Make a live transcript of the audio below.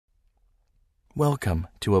Welcome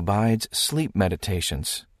to Abide's Sleep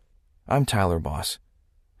Meditations. I'm Tyler Boss.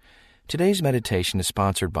 Today's meditation is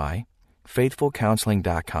sponsored by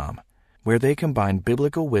FaithfulCounseling.com, where they combine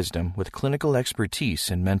biblical wisdom with clinical expertise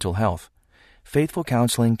in mental health. Faithful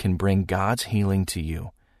Counseling can bring God's healing to you.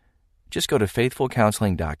 Just go to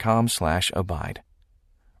FaithfulCounseling.com/abide.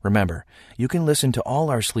 Remember, you can listen to all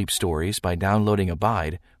our sleep stories by downloading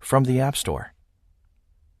Abide from the App Store.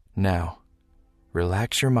 Now,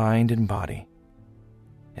 relax your mind and body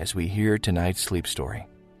as we hear tonight's sleep story.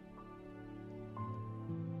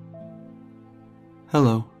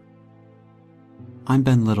 Hello, I'm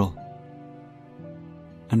Ben Little,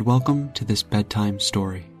 and welcome to this bedtime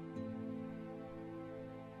story.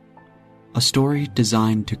 A story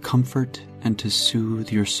designed to comfort and to soothe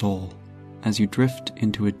your soul as you drift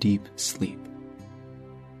into a deep sleep.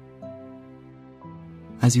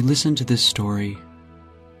 As you listen to this story,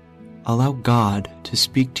 allow God to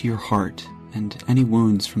speak to your heart and any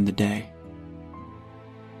wounds from the day.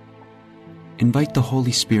 Invite the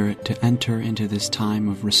Holy Spirit to enter into this time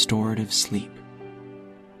of restorative sleep.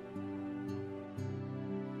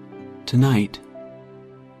 Tonight,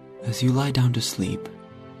 as you lie down to sleep,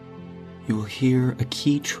 you will hear a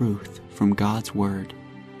key truth from God's Word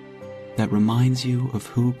that reminds you of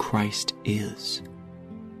who Christ is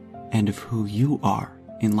and of who you are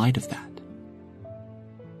in light of that.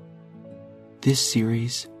 This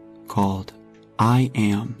series, called I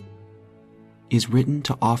Am, is written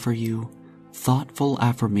to offer you thoughtful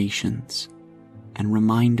affirmations and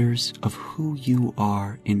reminders of who you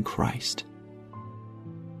are in Christ.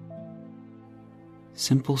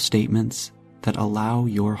 Simple statements that allow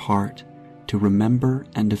your heart to remember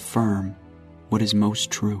and affirm what is most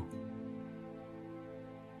true.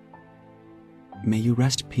 May you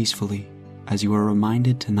rest peacefully as you are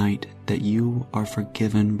reminded tonight that you are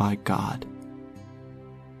forgiven by God.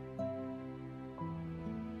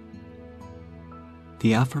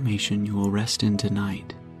 The affirmation you will rest in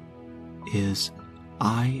tonight is,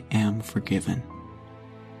 I am forgiven.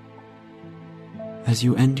 As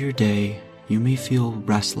you end your day, you may feel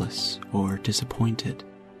restless or disappointed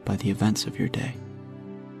by the events of your day.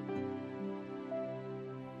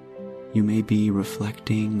 You may be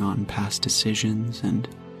reflecting on past decisions and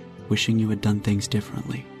wishing you had done things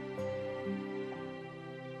differently.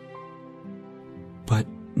 But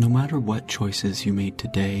no matter what choices you made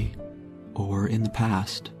today or in the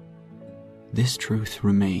past, this truth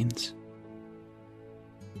remains.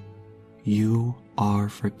 You are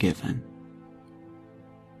forgiven.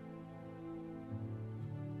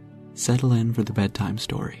 Settle in for the bedtime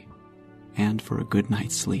story and for a good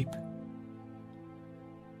night's sleep.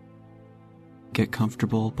 Get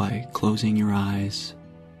comfortable by closing your eyes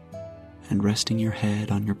and resting your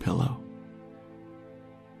head on your pillow.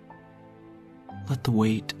 Let the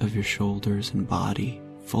weight of your shoulders and body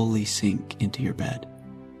fully sink into your bed.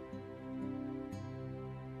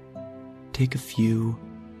 Take a few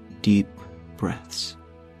deep breaths,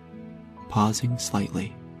 pausing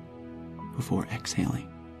slightly before exhaling.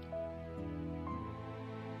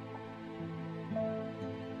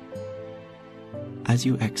 As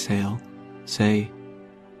you exhale, say,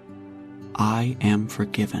 I am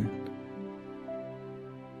forgiven.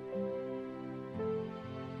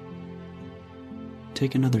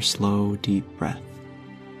 Take another slow, deep breath.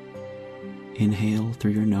 Inhale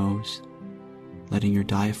through your nose, letting your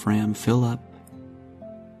diaphragm fill up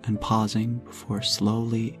and pausing before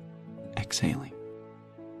slowly exhaling.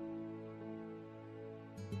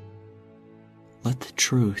 Let the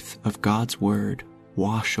truth of God's Word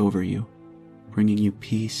wash over you, bringing you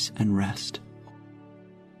peace and rest.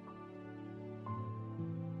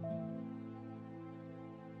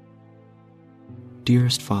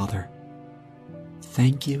 Dearest Father,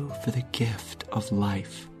 thank you for the gift of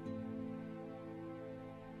life.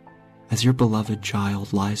 As your beloved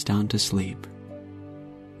child lies down to sleep,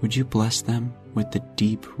 would you bless them with the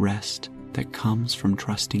deep rest that comes from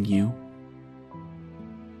trusting you?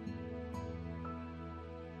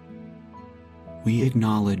 We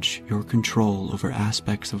acknowledge your control over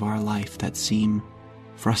aspects of our life that seem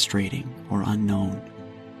frustrating or unknown.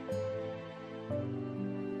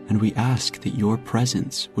 And we ask that your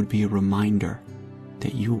presence would be a reminder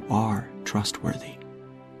that you are trustworthy.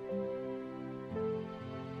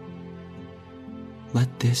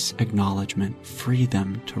 Let this acknowledgement free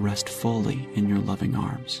them to rest fully in your loving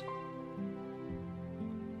arms.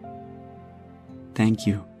 Thank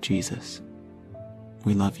you, Jesus.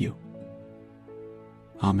 We love you.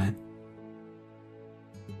 Amen.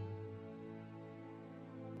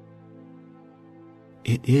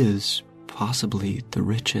 It is possibly the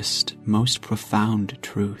richest, most profound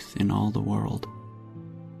truth in all the world.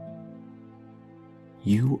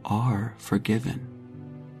 You are forgiven.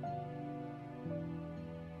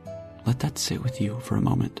 Let that sit with you for a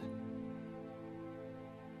moment.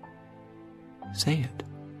 Say it,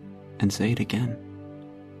 and say it again.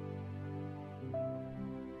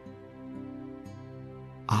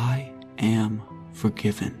 I am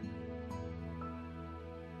forgiven.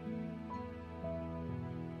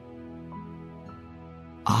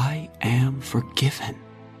 I am forgiven.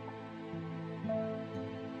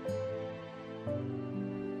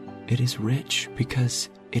 It is rich because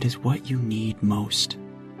it is what you need most.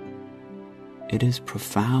 It is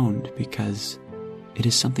profound because it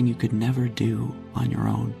is something you could never do on your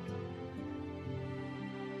own.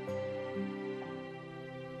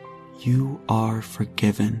 You are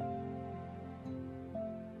forgiven.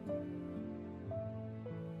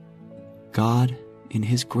 God, in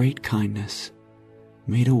His great kindness,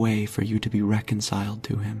 made a way for you to be reconciled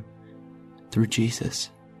to Him through Jesus.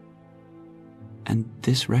 And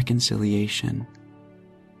this reconciliation,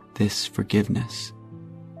 this forgiveness,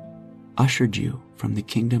 ushered you from the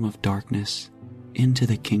kingdom of darkness into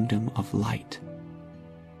the kingdom of light,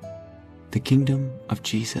 the kingdom of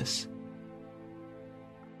Jesus.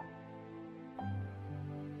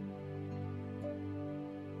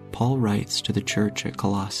 Paul writes to the church at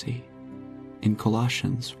Colossae in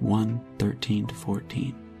Colossians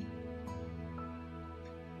 1:13-14.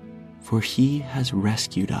 For He has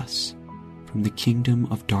rescued us from the kingdom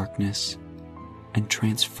of darkness and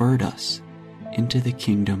transferred us into the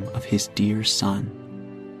kingdom of His dear Son,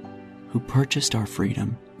 who purchased our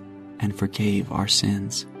freedom and forgave our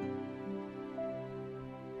sins.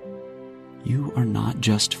 You are not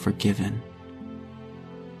just forgiven.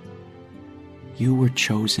 You were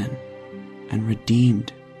chosen and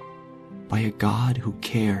redeemed by a God who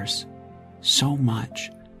cares so much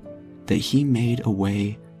that He made a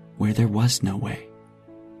way where there was no way.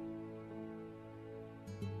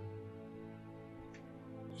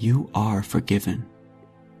 You are forgiven.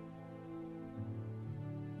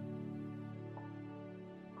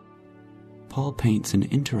 Paul paints an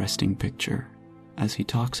interesting picture as he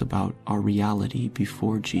talks about our reality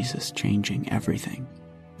before Jesus changing everything.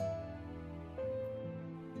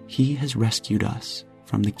 He has rescued us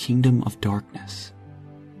from the kingdom of darkness,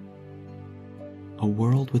 a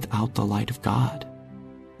world without the light of God,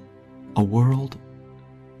 a world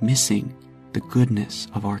missing the goodness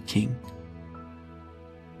of our King.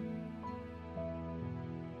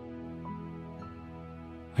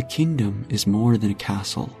 A kingdom is more than a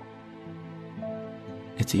castle.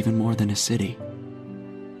 It's even more than a city.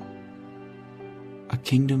 A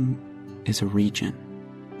kingdom is a region,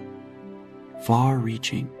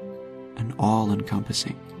 far-reaching and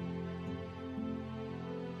all-encompassing.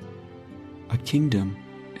 A kingdom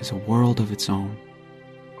is a world of its own,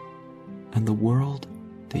 and the world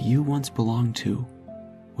that you once belonged to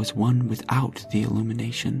was one without the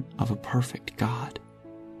illumination of a perfect God.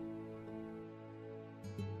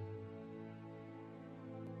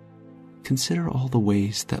 Consider all the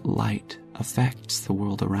ways that light affects the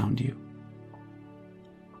world around you.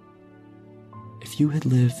 If you had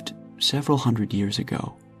lived several hundred years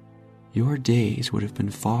ago, your days would have been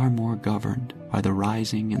far more governed by the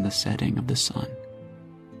rising and the setting of the sun.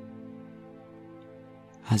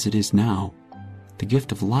 As it is now, the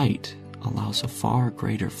gift of light allows a far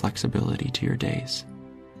greater flexibility to your days.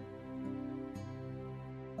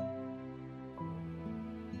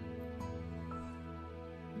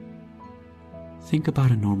 Think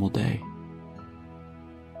about a normal day.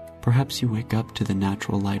 Perhaps you wake up to the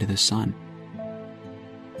natural light of the sun.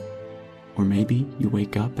 Or maybe you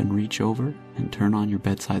wake up and reach over and turn on your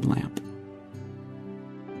bedside lamp.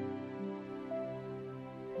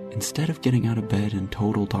 Instead of getting out of bed in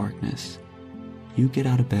total darkness, you get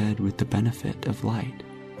out of bed with the benefit of light.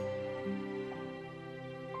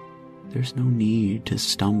 There's no need to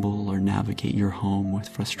stumble or navigate your home with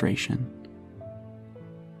frustration.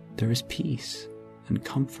 There is peace and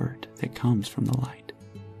comfort that comes from the light.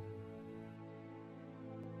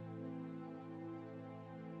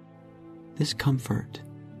 This comfort,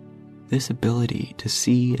 this ability to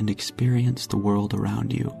see and experience the world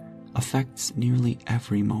around you affects nearly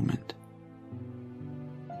every moment.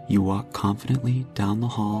 You walk confidently down the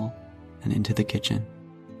hall and into the kitchen.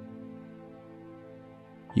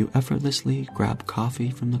 You effortlessly grab coffee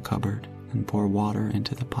from the cupboard and pour water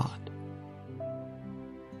into the pot.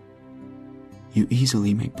 You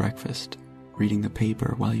easily make breakfast, reading the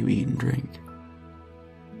paper while you eat and drink.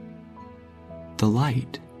 The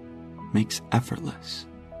light makes effortless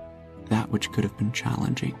that which could have been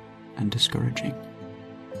challenging and discouraging.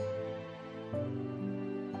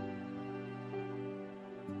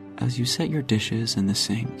 As you set your dishes in the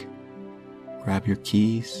sink, grab your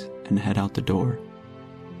keys, and head out the door,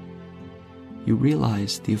 you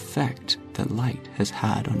realize the effect that light has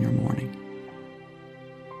had on your morning.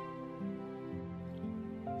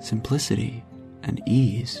 Simplicity and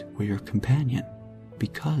ease were your companion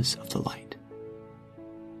because of the light.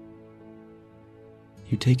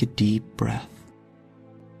 You take a deep breath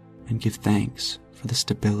and give thanks for the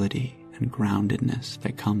stability and groundedness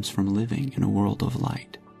that comes from living in a world of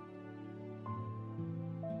light.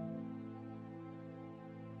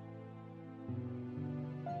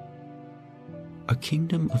 A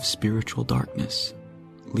kingdom of spiritual darkness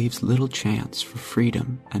leaves little chance for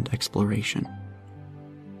freedom and exploration.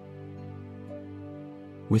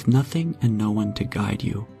 With nothing and no one to guide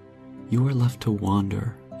you, you are left to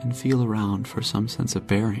wander and feel around for some sense of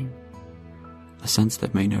bearing, a sense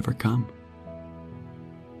that may never come.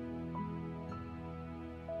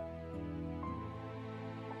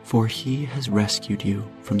 For he has rescued you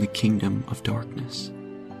from the kingdom of darkness.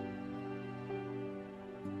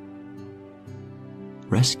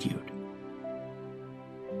 Rescued.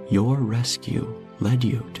 Your rescue led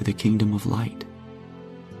you to the kingdom of light.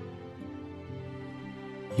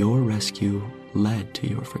 Your rescue led to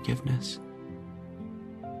your forgiveness.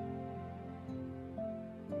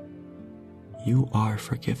 You are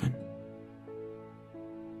forgiven.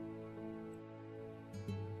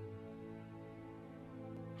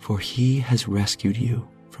 For he has rescued you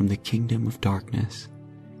from the kingdom of darkness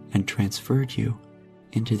and transferred you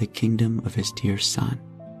into the kingdom of his dear Son,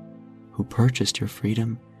 who purchased your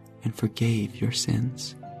freedom and forgave your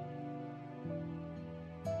sins.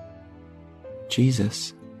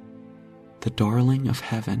 Jesus, the darling of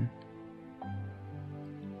heaven,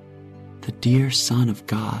 the dear Son of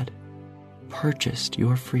God, purchased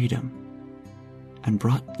your freedom and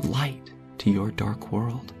brought light to your dark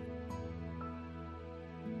world.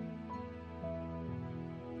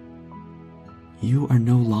 You are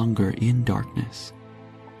no longer in darkness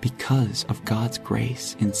because of God's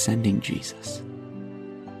grace in sending Jesus.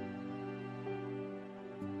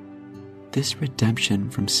 This redemption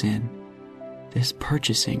from sin, this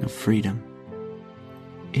purchasing of freedom,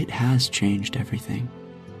 it has changed everything.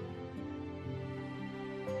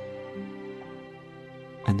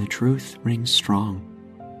 And the truth rings strong.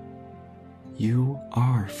 You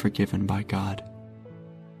are forgiven by God.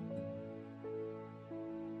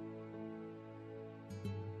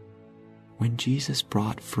 When Jesus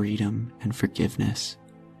brought freedom and forgiveness,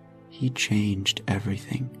 he changed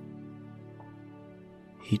everything.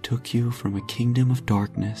 He took you from a kingdom of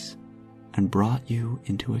darkness and brought you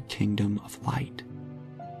into a kingdom of light.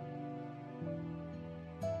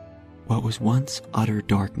 What was once utter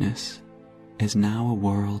darkness is now a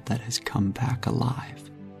world that has come back alive.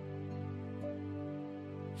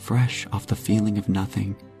 Fresh off the feeling of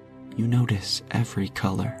nothing, you notice every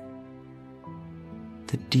color.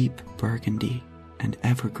 The deep burgundy and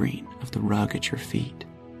evergreen of the rug at your feet,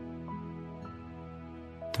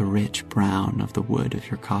 the rich brown of the wood of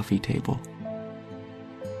your coffee table,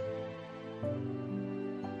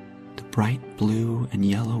 the bright blue and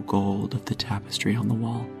yellow gold of the tapestry on the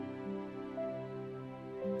wall,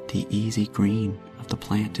 the easy green of the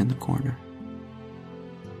plant in the corner,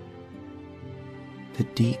 the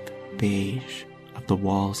deep beige of the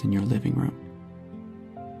walls in your living room.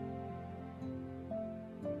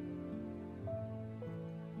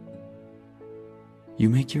 You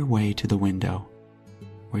make your way to the window,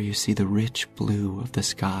 where you see the rich blue of the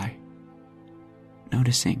sky,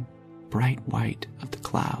 noticing bright white of the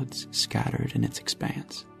clouds scattered in its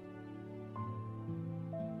expanse.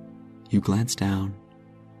 You glance down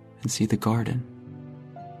and see the garden,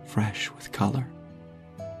 fresh with color.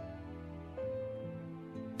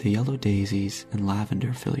 The yellow daisies and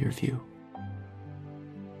lavender fill your view.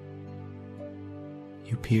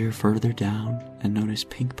 You peer further down and notice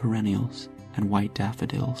pink perennials and white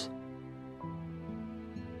daffodils.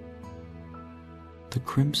 The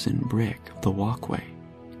crimson brick of the walkway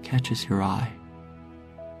catches your eye,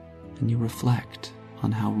 and you reflect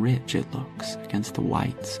on how rich it looks against the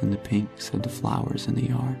whites and the pinks of the flowers in the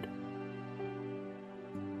yard.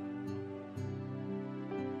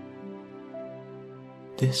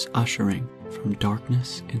 This ushering from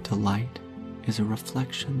darkness into light is a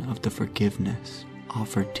reflection of the forgiveness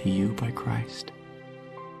offered to you by Christ.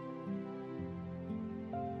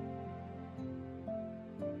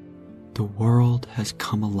 The world has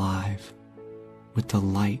come alive with the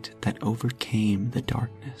light that overcame the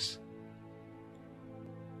darkness.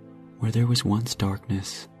 Where there was once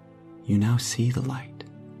darkness, you now see the light.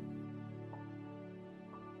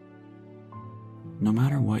 No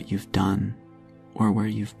matter what you've done or where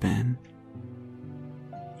you've been,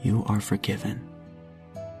 you are forgiven.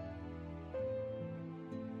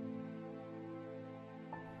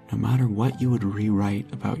 no matter what you would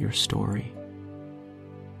rewrite about your story,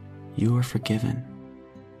 you are forgiven.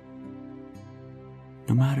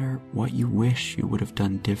 No matter what you wish you would have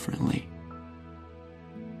done differently,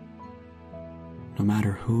 no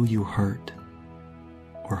matter who you hurt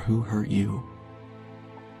or who hurt you,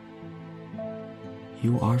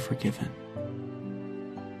 you are forgiven.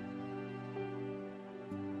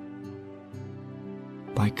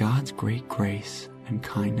 By God's great grace and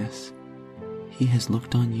kindness, He has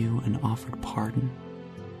looked on you and offered pardon.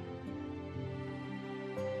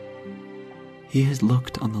 He has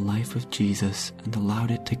looked on the life of Jesus and allowed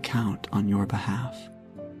it to count on your behalf.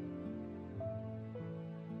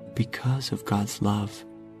 Because of God's love,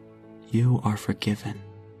 you are forgiven.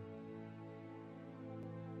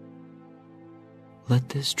 Let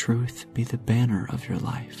this truth be the banner of your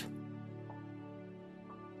life.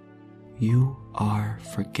 You are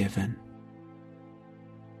forgiven.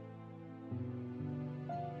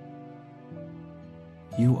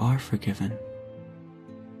 You are forgiven.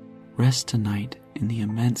 Rest tonight in the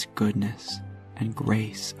immense goodness and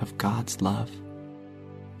grace of God's love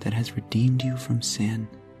that has redeemed you from sin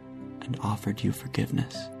and offered you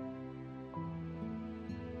forgiveness.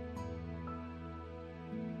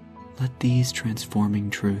 Let these transforming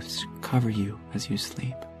truths cover you as you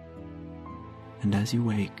sleep. And as you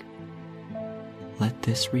wake, let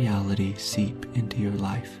this reality seep into your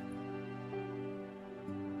life.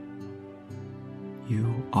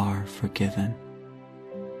 You are forgiven.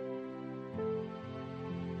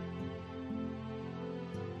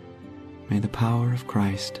 May the power of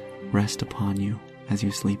Christ rest upon you as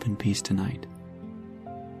you sleep in peace tonight.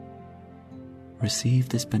 Receive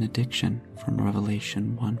this benediction from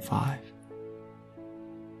Revelation 1:5.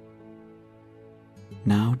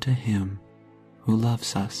 Now to Him who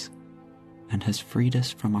loves us and has freed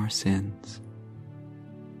us from our sins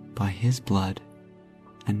by His blood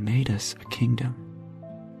and made us a kingdom,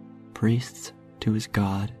 priests to His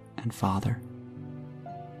God and Father.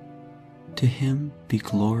 To Him be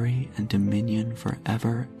glory and dominion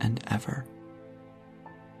forever and ever.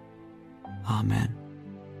 Amen.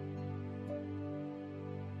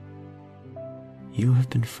 You have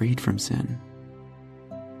been freed from sin,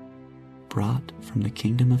 brought from the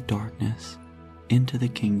kingdom of darkness into the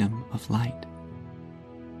kingdom of light.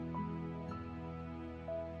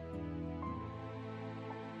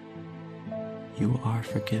 You are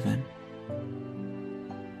forgiven.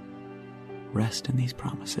 Rest in these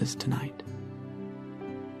promises tonight.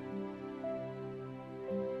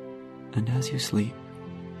 And as you sleep,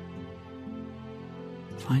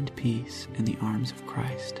 find peace in the arms of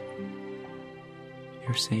Christ,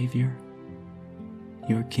 your Savior,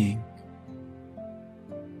 your King,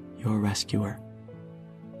 your Rescuer.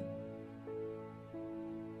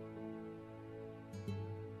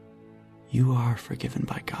 You are forgiven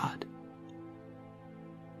by God.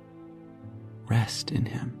 Rest in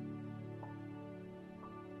Him,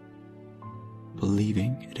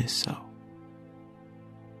 believing it is so.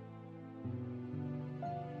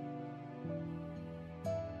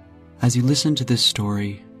 As you listen to this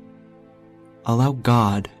story, allow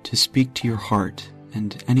God to speak to your heart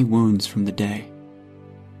and any wounds from the day.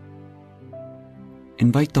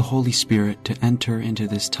 Invite the Holy Spirit to enter into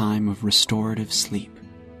this time of restorative sleep.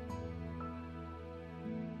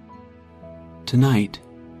 Tonight,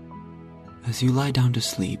 as you lie down to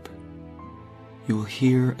sleep, you will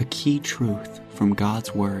hear a key truth from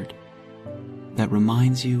God's Word that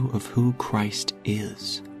reminds you of who Christ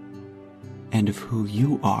is and of who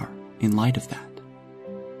you are in light of that.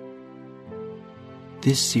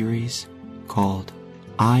 This series, called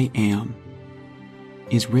I Am,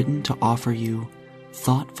 is written to offer you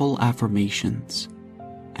thoughtful affirmations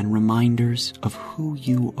and reminders of who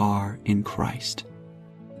you are in Christ.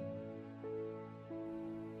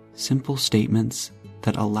 Simple statements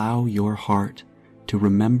that allow your heart to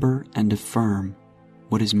remember and affirm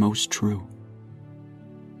what is most true.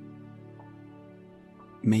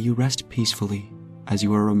 May you rest peacefully as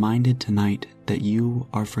you are reminded tonight that you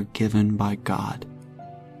are forgiven by God.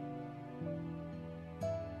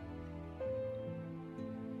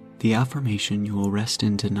 The affirmation you will rest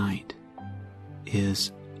in tonight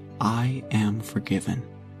is, I am forgiven.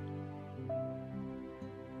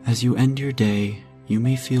 As you end your day, you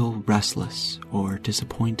may feel restless or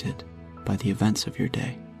disappointed by the events of your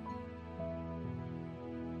day.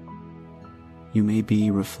 You may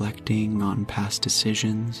be reflecting on past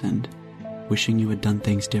decisions and wishing you had done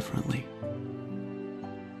things differently.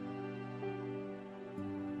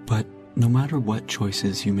 But no matter what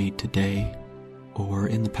choices you made today or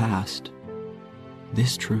in the past,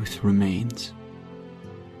 this truth remains.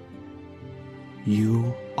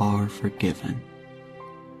 You are forgiven.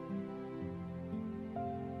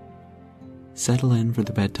 settle in for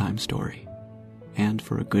the bedtime story and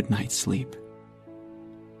for a good night's sleep.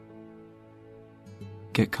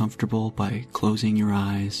 Get comfortable by closing your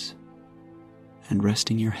eyes and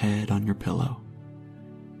resting your head on your pillow.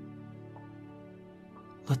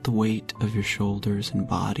 Let the weight of your shoulders and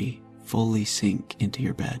body fully sink into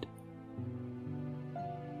your bed.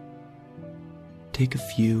 Take a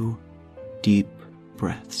few deep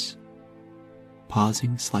breaths,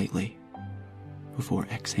 pausing slightly before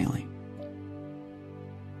exhaling.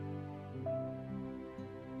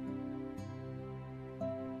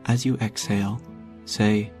 As you exhale,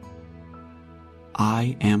 say,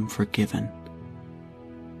 "I am forgiven."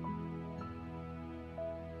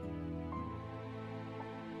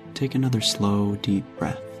 Take another slow, deep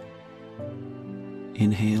breath.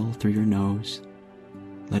 Inhale through your nose,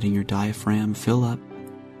 letting your diaphragm fill up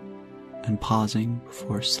and pausing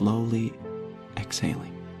before slowly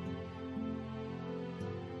exhaling.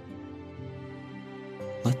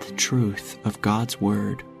 Let the truth of God's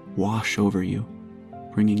Word wash over you,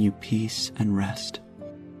 bringing you peace and rest.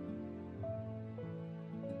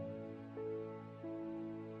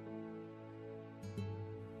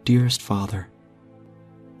 Dearest Father,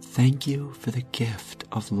 thank you for the gift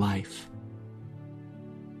of life.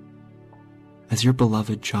 As your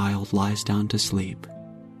beloved child lies down to sleep,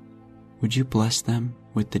 would you bless them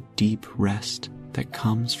with the deep rest that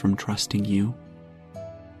comes from trusting you?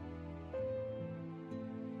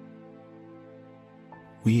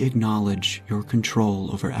 We acknowledge your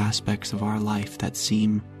control over aspects of our life that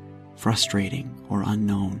seem frustrating or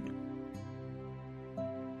unknown.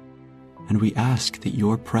 And we ask that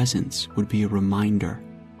your presence would be a reminder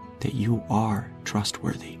that you are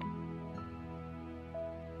trustworthy.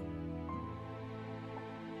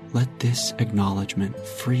 Let this acknowledgement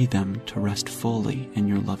free them to rest fully in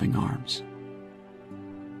your loving arms.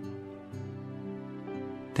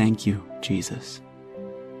 Thank you, Jesus.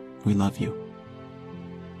 We love you.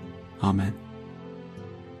 Amen.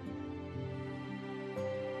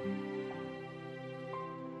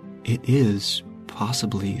 It is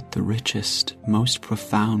possibly the richest, most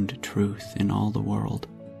profound truth in all the world.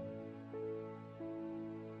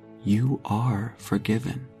 You are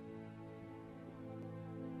forgiven.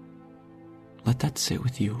 Let that sit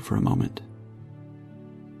with you for a moment.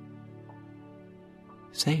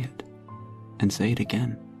 Say it, and say it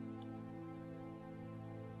again.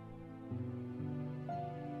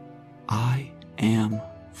 I am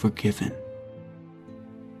forgiven.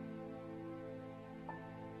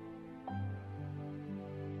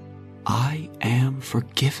 I am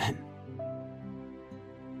forgiven.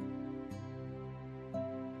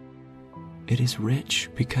 It is rich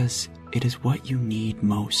because it is what you need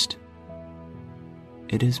most.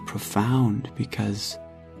 It is profound because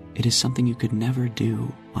it is something you could never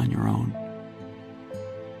do on your own.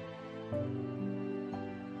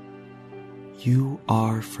 You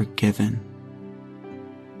are forgiven.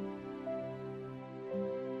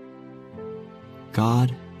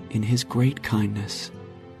 God, in His great kindness,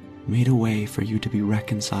 made a way for you to be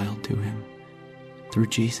reconciled to Him through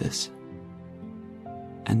Jesus.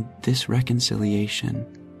 And this reconciliation,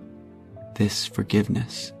 this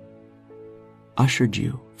forgiveness, ushered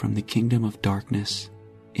you from the kingdom of darkness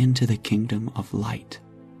into the kingdom of light,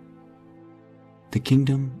 the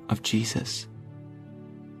kingdom of Jesus.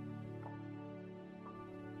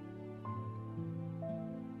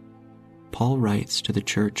 Paul writes to the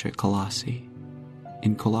church at Colossae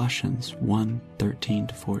in Colossians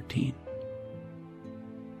 1:13-14.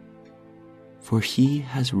 For He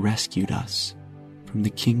has rescued us from the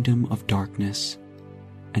kingdom of darkness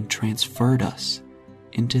and transferred us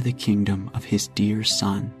into the kingdom of His dear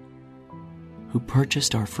Son, who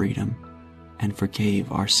purchased our freedom and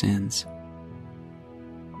forgave our sins.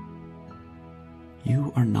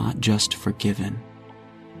 You are not just forgiven.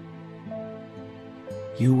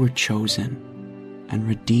 You were chosen and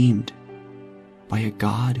redeemed by a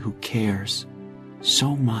God who cares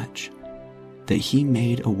so much that He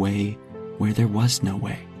made a way where there was no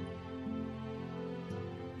way.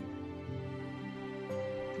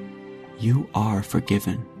 You are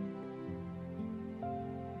forgiven.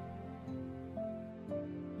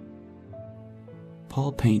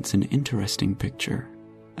 Paul paints an interesting picture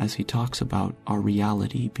as he talks about our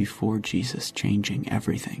reality before Jesus changing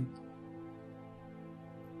everything.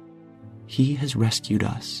 He has rescued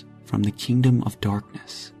us from the kingdom of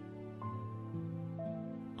darkness,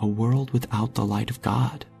 a world without the light of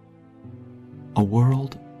God, a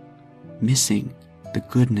world missing the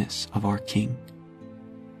goodness of our King.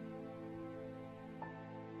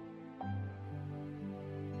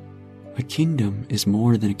 A kingdom is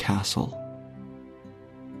more than a castle.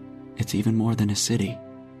 It's even more than a city.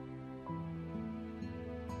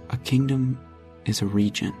 kingdom is a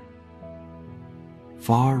region,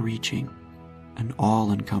 far-reaching and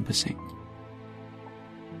all-encompassing.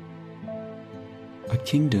 A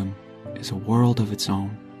kingdom is a world of its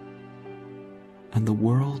own, and the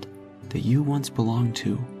world that you once belonged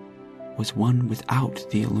to was one without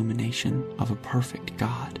the illumination of a perfect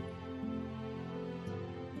God.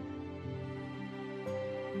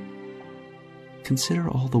 Consider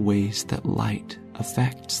all the ways that light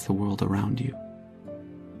affects the world around you.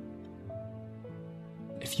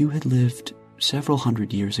 If you had lived several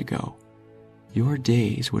hundred years ago, your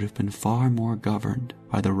days would have been far more governed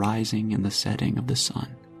by the rising and the setting of the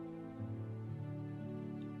sun.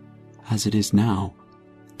 As it is now,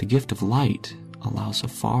 the gift of light allows a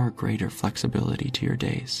far greater flexibility to your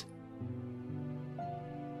days.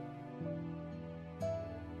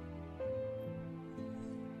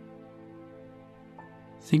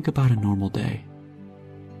 Think about a normal day.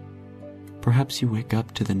 Perhaps you wake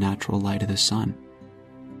up to the natural light of the sun.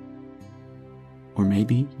 Or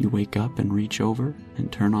maybe you wake up and reach over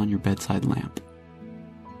and turn on your bedside lamp.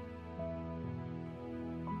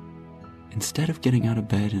 Instead of getting out of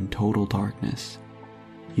bed in total darkness,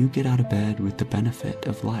 you get out of bed with the benefit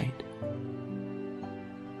of light.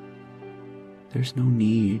 There's no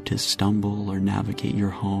need to stumble or navigate your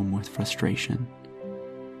home with frustration.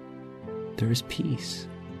 There is peace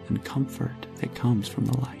and comfort that comes from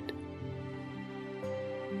the light.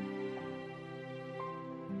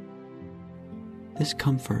 This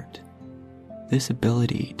comfort, this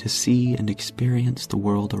ability to see and experience the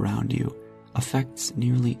world around you affects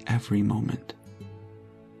nearly every moment.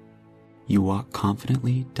 You walk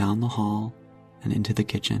confidently down the hall and into the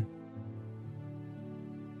kitchen.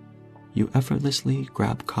 You effortlessly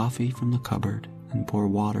grab coffee from the cupboard and pour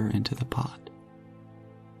water into the pot.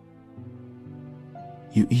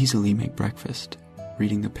 You easily make breakfast,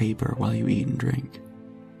 reading the paper while you eat and drink.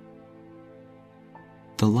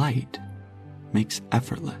 The light makes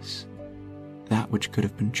effortless that which could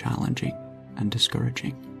have been challenging and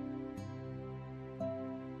discouraging.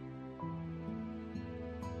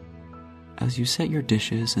 As you set your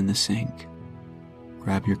dishes in the sink,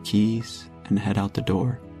 grab your keys and head out the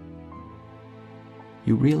door,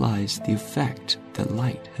 you realize the effect that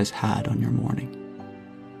light has had on your morning.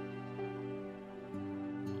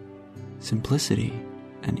 Simplicity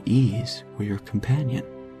and ease were your companion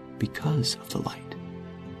because of the light.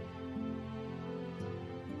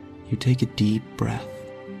 You take a deep breath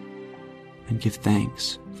and give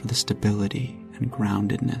thanks for the stability and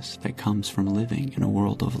groundedness that comes from living in a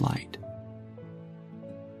world of light.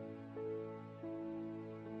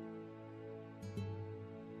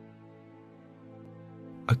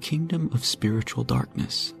 A kingdom of spiritual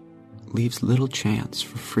darkness leaves little chance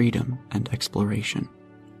for freedom and exploration.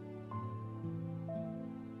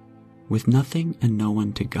 With nothing and no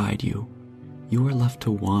one to guide you, you are left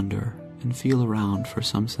to wander and feel around for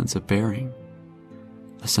some sense of bearing,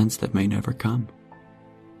 a sense that may never come.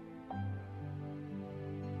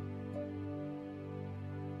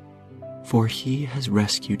 For he has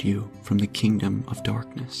rescued you from the kingdom of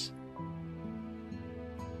darkness.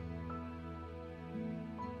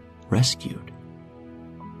 Rescued.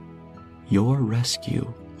 Your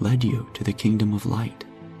rescue led you to the kingdom of light.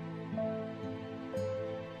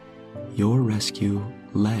 Your rescue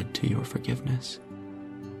led to your forgiveness.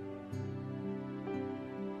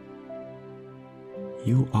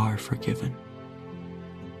 You are forgiven.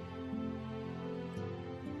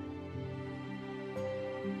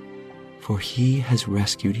 For he has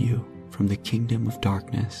rescued you from the kingdom of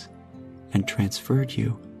darkness and transferred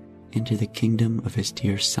you into the kingdom of his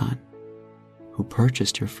dear Son, who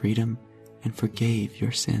purchased your freedom and forgave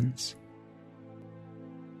your sins.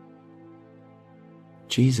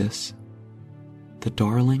 Jesus, the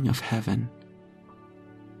darling of heaven,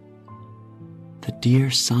 the dear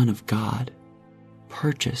Son of God,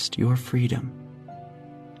 purchased your freedom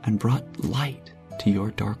and brought light to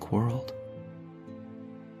your dark world.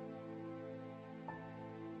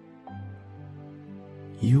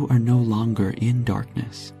 You are no longer in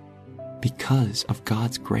darkness because of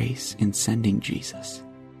God's grace in sending Jesus.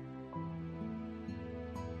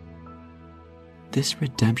 This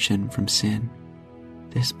redemption from sin,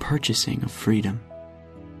 this purchasing of freedom,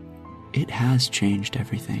 it has changed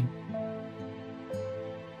everything.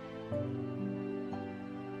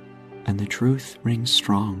 And the truth rings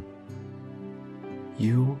strong.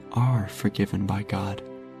 You are forgiven by God.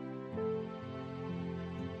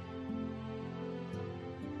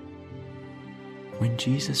 When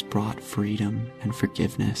Jesus brought freedom and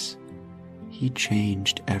forgiveness, he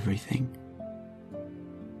changed everything.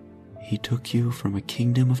 He took you from a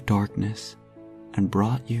kingdom of darkness and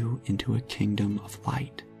brought you into a kingdom of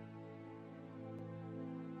light.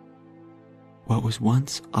 What was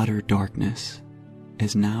once utter darkness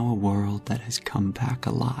is now a world that has come back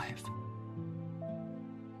alive.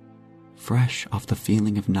 Fresh off the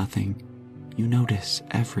feeling of nothing, you notice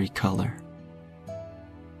every color.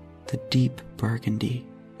 The deep burgundy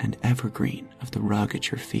and evergreen of the rug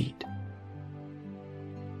at your feet.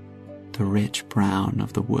 The rich brown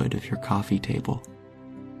of the wood of your coffee table.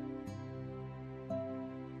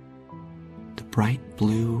 The bright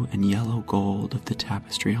blue and yellow gold of the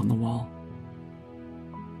tapestry on the wall.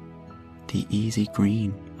 The easy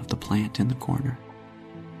green of the plant in the corner.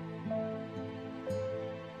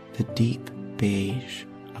 The deep beige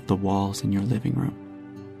of the walls in your living room.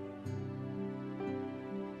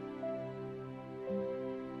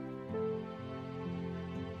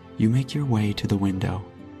 You make your way to the window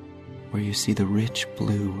where you see the rich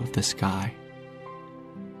blue of the sky,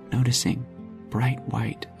 noticing bright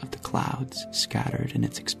white of the clouds scattered in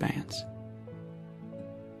its expanse.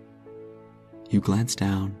 You glance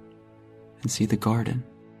down and see the garden,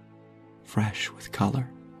 fresh with color.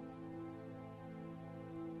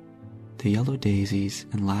 The yellow daisies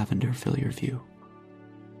and lavender fill your view.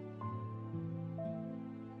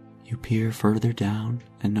 You peer further down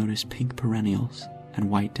and notice pink perennials and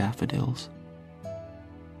white daffodils.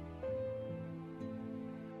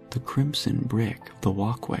 The crimson brick of the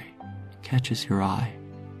walkway catches your eye,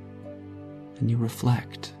 and you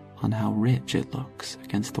reflect on how rich it looks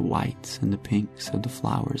against the whites and the pinks of the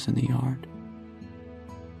flowers in the yard.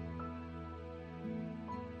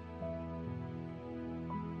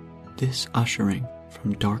 This ushering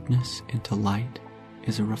from darkness into light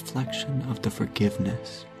is a reflection of the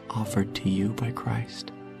forgiveness offered to you by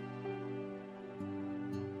Christ.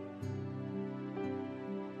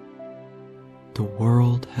 The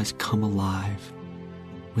world has come alive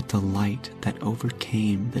with the light that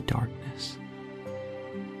overcame the darkness.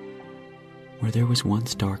 Where there was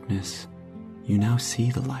once darkness, you now see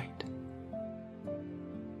the light.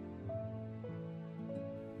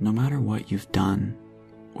 No matter what you've done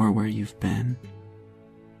or where you've been,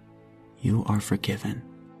 you are forgiven.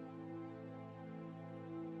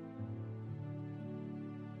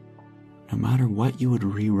 No matter what you would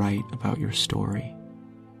rewrite about your story,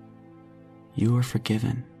 you are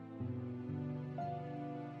forgiven.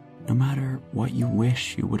 No matter what you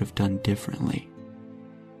wish you would have done differently,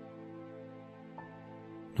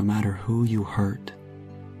 no matter who you hurt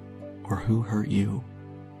or who hurt you,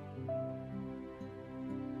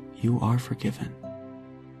 you are forgiven.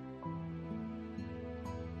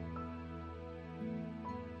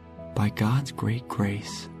 By God's great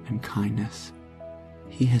grace and kindness,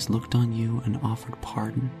 He has looked on you and offered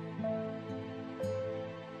pardon.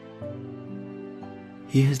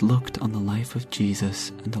 He has looked on the life of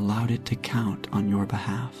Jesus and allowed it to count on your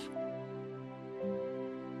behalf.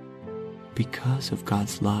 Because of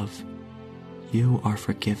God's love, you are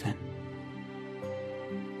forgiven.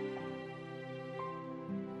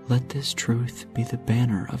 Let this truth be the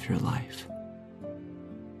banner of your life.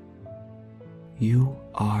 You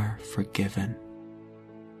are forgiven.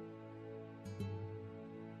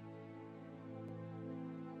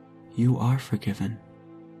 You are forgiven.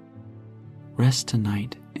 Rest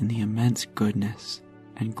tonight in the immense goodness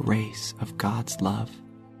and grace of God's love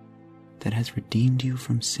that has redeemed you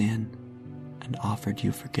from sin and offered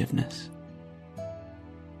you forgiveness.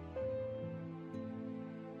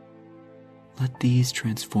 Let these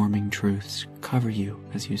transforming truths cover you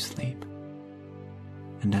as you sleep,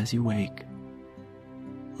 and as you wake,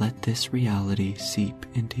 let this reality seep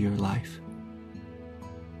into your life.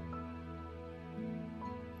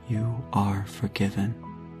 You are forgiven.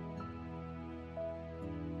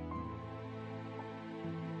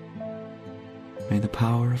 May the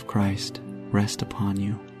power of Christ rest upon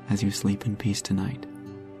you as you sleep in peace tonight.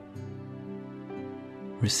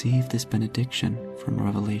 Receive this benediction from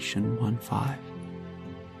Revelation 1:5.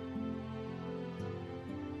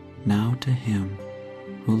 Now to Him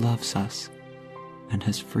who loves us and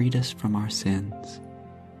has freed us from our sins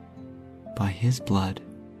by His blood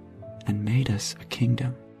and made us a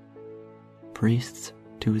kingdom, priests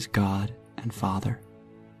to His God and Father.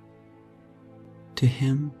 To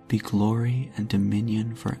Him be glory and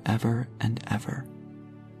dominion forever and ever.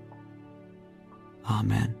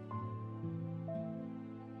 Amen.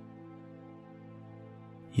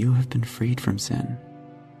 You have been freed from sin,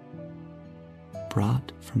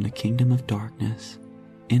 brought from the kingdom of darkness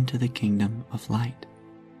into the kingdom of light.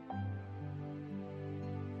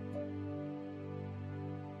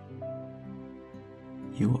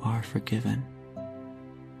 You are forgiven.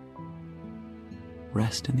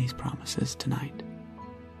 Rest in these promises tonight.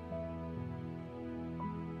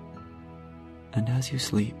 And as you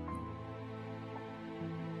sleep,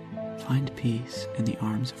 find peace in the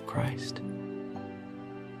arms of Christ,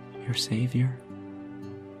 your Savior,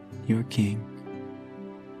 your King,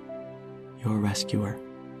 your Rescuer.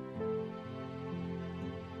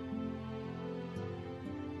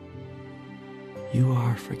 You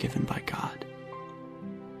are forgiven by God.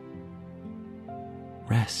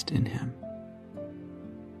 Rest in Him,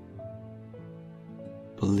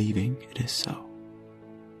 believing it is so.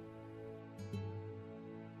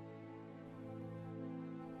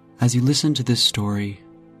 As you listen to this story,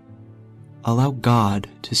 allow God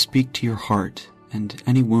to speak to your heart and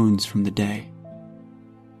any wounds from the day.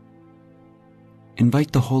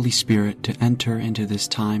 Invite the Holy Spirit to enter into this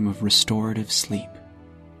time of restorative sleep.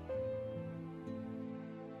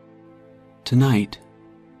 Tonight,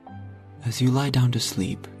 as you lie down to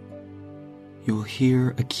sleep, you will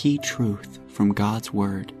hear a key truth from God's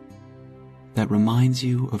Word that reminds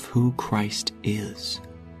you of who Christ is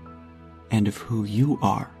and of who you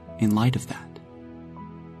are in light of that.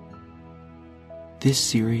 This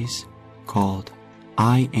series, called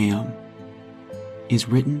I Am, is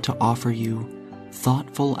written to offer you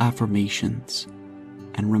thoughtful affirmations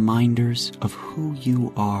and reminders of who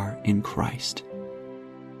you are in Christ.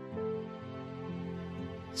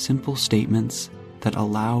 Simple statements that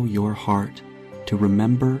allow your heart to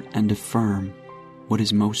remember and affirm what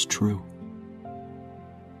is most true.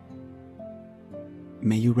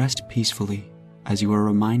 May you rest peacefully as you are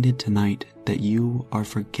reminded tonight that you are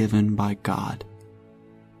forgiven by God.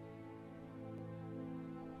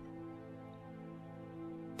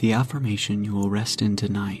 The affirmation you will rest in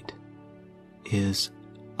tonight is,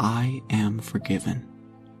 I am forgiven.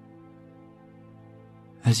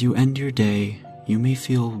 As you end your day, you may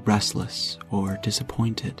feel restless or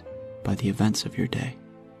disappointed by the events of your day.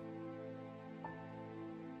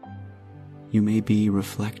 You may be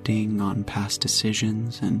reflecting on past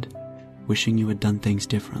decisions and wishing you had done things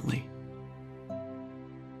differently.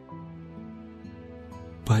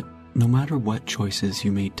 But no matter what choices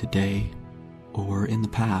you made today or in the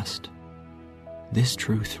past, this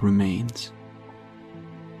truth remains.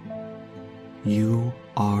 You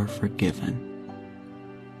are forgiven.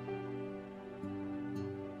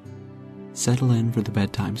 Settle in for the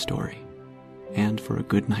bedtime story and for a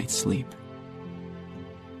good night's sleep.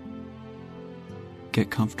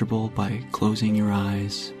 Get comfortable by closing your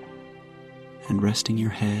eyes and resting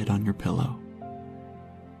your head on your pillow.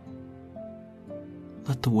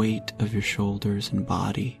 Let the weight of your shoulders and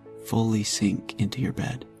body fully sink into your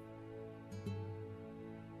bed.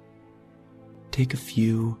 Take a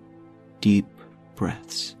few deep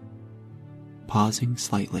breaths, pausing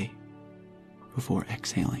slightly before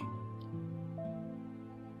exhaling.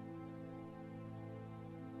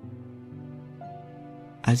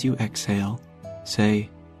 As you exhale, say,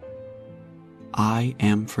 I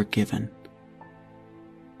am forgiven.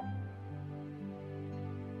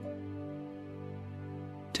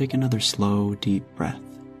 Take another slow, deep breath.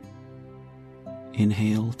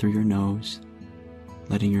 Inhale through your nose,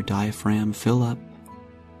 letting your diaphragm fill up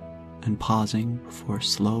and pausing before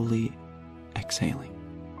slowly exhaling.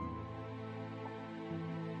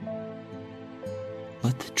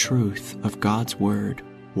 Let the truth of God's Word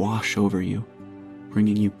wash over you,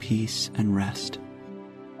 bringing you peace and rest.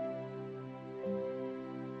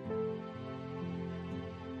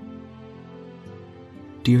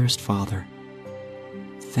 Dearest Father,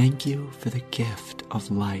 thank you for the gift of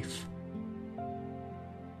life.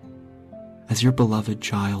 As your beloved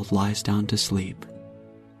child lies down to sleep,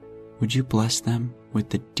 would you bless them with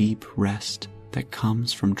the deep rest that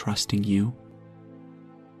comes from trusting you?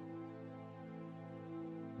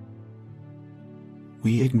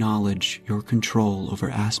 We acknowledge your control over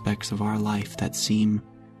aspects of our life that seem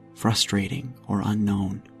frustrating or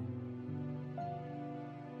unknown.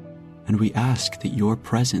 And we ask that your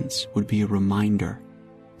presence would be a reminder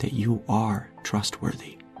that you are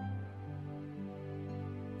trustworthy.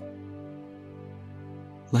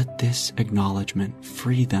 Let this acknowledgement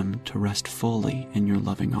free them to rest fully in your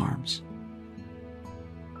loving arms.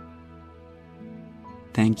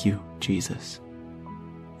 Thank you, Jesus.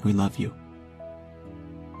 We love you.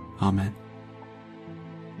 Amen.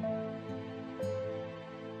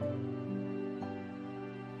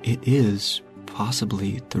 It is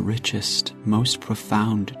possibly the richest, most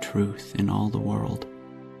profound truth in all the world.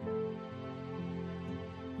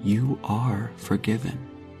 You are forgiven.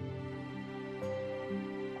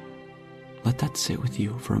 Let that sit with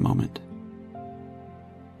you for a moment.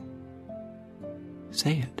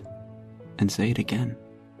 Say it, and say it again.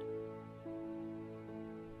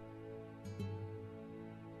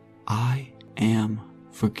 I am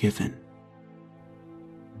forgiven.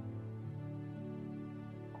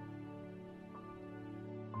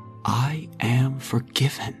 I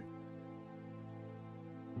forgiven.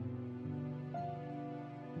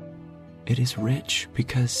 It is rich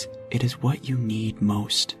because it is what you need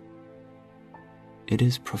most. It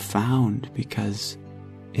is profound because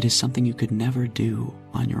it is something you could never do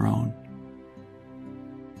on your own.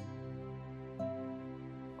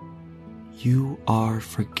 You are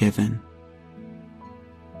forgiven.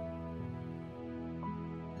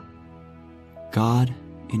 God,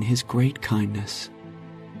 in His great kindness,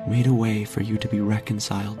 made a way for you to be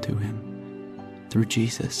reconciled to Him through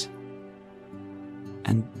Jesus.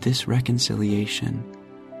 And this reconciliation,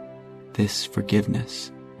 this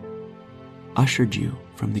forgiveness, ushered you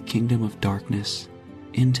from the kingdom of darkness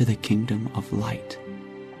into the kingdom of light,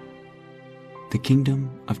 the kingdom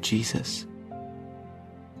of Jesus.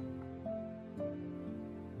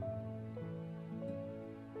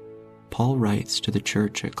 Paul writes to the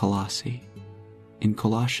church at Colossae in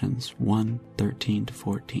Colossians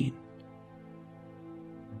 1:13-14.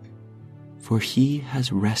 For He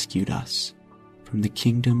has rescued us from the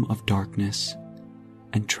kingdom of darkness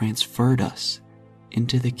and transferred us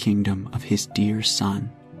into the kingdom of His dear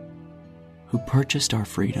Son, who purchased our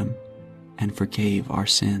freedom and forgave our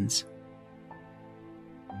sins.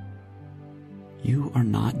 You are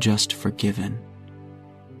not just forgiven.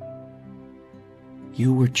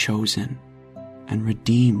 You were chosen and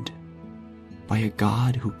redeemed by a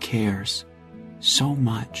God who cares so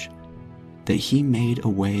much that He made a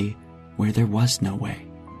way where there was no way.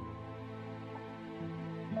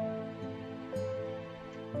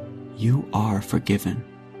 You are forgiven.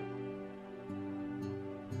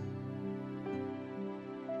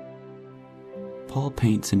 Paul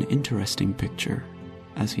paints an interesting picture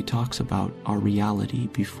as he talks about our reality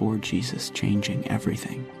before Jesus changing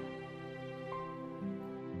everything.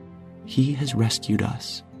 He has rescued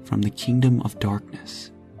us from the kingdom of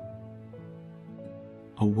darkness,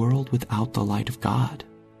 a world without the light of God,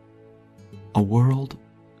 a world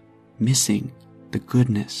missing the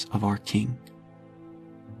goodness of our King.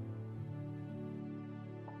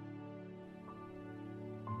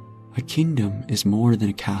 A kingdom is more than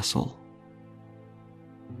a castle.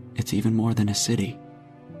 It's even more than a city.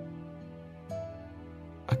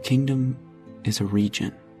 A kingdom is a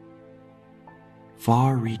region,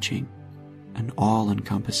 far-reaching and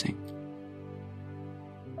all-encompassing.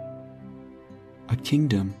 A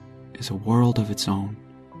kingdom is a world of its own,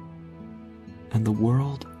 and the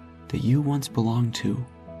world that you once belonged to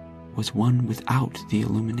was one without the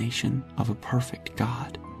illumination of a perfect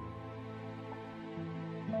God.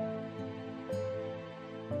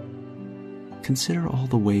 Consider all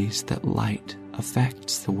the ways that light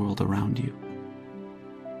affects the world around you.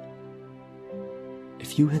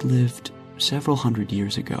 If you had lived several hundred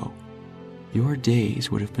years ago, your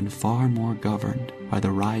days would have been far more governed by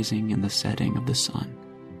the rising and the setting of the sun.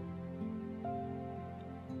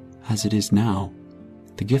 As it is now,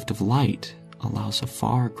 the gift of light allows a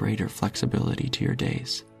far greater flexibility to your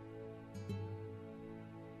days.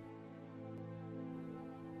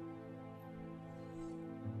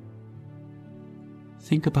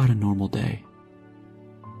 Think about a normal day.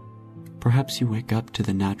 Perhaps you wake up to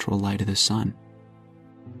the natural light of the sun.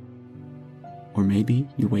 Or maybe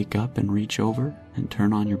you wake up and reach over and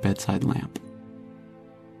turn on your bedside lamp.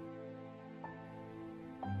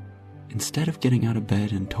 Instead of getting out of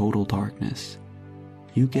bed in total darkness,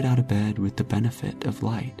 you get out of bed with the benefit of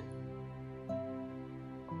light.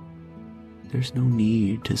 There's no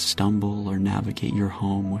need to stumble or navigate your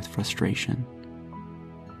home with frustration.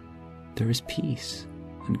 There is peace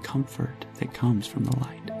and comfort that comes from the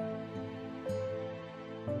light.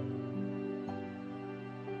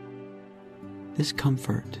 This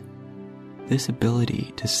comfort, this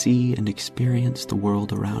ability to see and experience the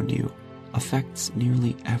world around you affects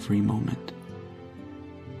nearly every moment.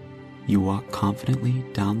 You walk confidently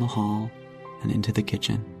down the hall and into the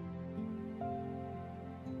kitchen.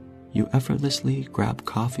 You effortlessly grab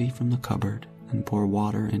coffee from the cupboard and pour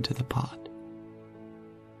water into the pot.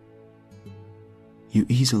 You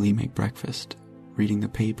easily make breakfast, reading the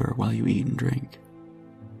paper while you eat and drink.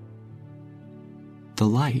 The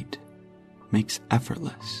light makes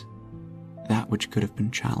effortless that which could have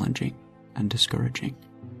been challenging and discouraging.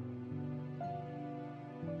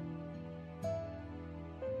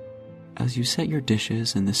 As you set your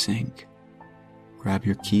dishes in the sink, grab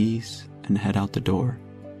your keys and head out the door,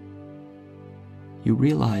 you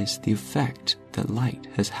realize the effect that light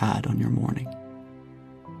has had on your morning.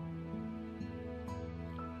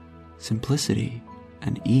 Simplicity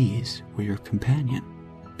and ease were your companion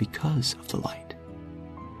because of the light.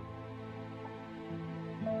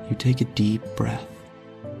 You take a deep breath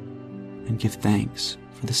and give thanks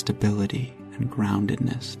for the stability and and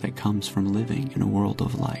groundedness that comes from living in a world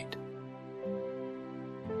of light.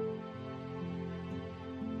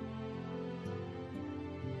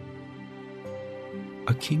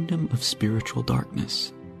 A kingdom of spiritual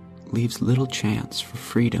darkness leaves little chance for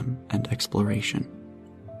freedom and exploration.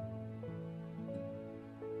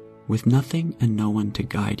 With nothing and no one to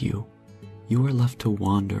guide you, you are left to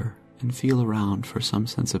wander and feel around for some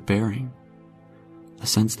sense of bearing, a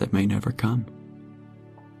sense that may never come.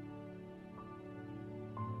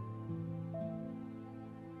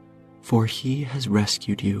 For he has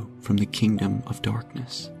rescued you from the kingdom of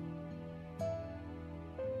darkness.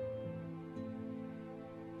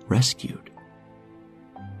 Rescued.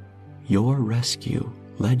 Your rescue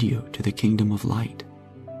led you to the kingdom of light.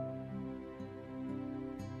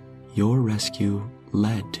 Your rescue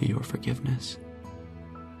led to your forgiveness.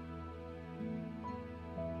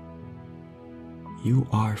 You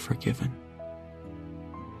are forgiven.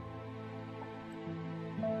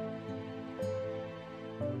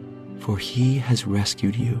 For he has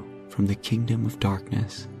rescued you from the kingdom of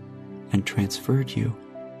darkness and transferred you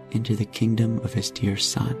into the kingdom of his dear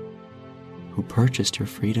Son, who purchased your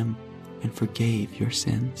freedom and forgave your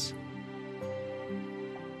sins.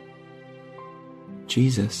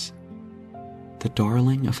 Jesus, the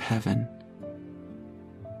darling of heaven,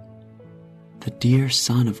 the dear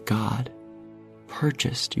Son of God,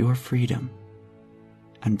 purchased your freedom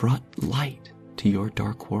and brought light to your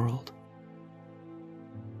dark world.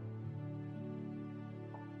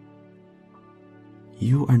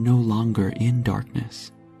 You are no longer in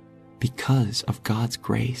darkness because of God's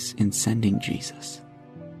grace in sending Jesus.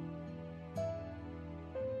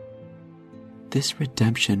 This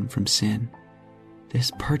redemption from sin,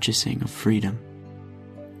 this purchasing of freedom,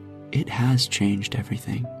 it has changed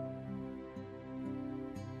everything.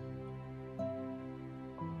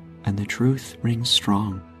 And the truth rings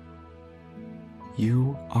strong.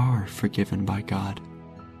 You are forgiven by God.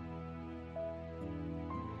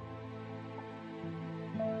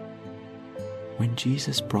 When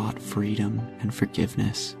Jesus brought freedom and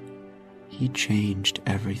forgiveness, he changed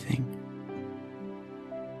everything.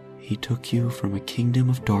 He took you from a kingdom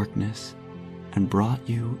of darkness and brought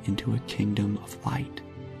you into a kingdom of light.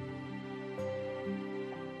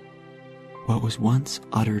 What was once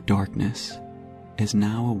utter darkness is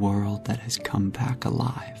now a world that has come back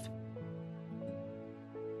alive.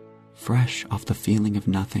 Fresh off the feeling of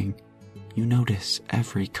nothing, you notice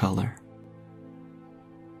every color.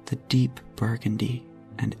 The deep burgundy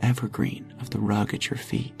and evergreen of the rug at your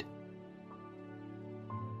feet.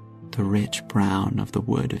 The rich brown of the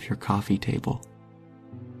wood of your coffee table.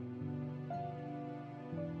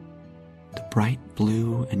 The bright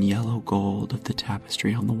blue and yellow gold of the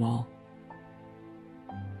tapestry on the wall.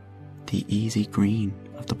 The easy green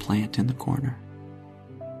of the plant in the corner.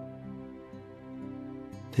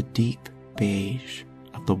 The deep beige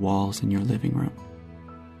of the walls in your living room.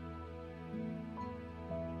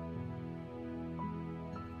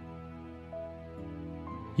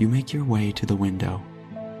 You make your way to the window,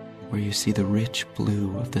 where you see the rich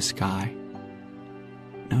blue of the sky,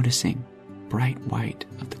 noticing bright white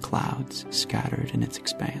of the clouds scattered in its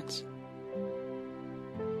expanse.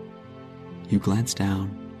 You glance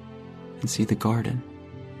down and see the garden,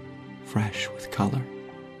 fresh with color.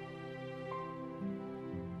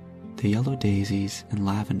 The yellow daisies and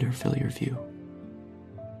lavender fill your view.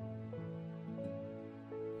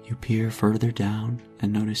 You peer further down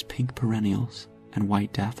and notice pink perennials and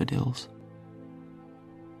white daffodils.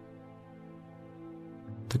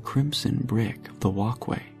 The crimson brick of the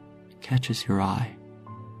walkway catches your eye,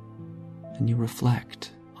 and you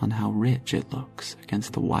reflect on how rich it looks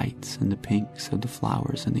against the whites and the pinks of the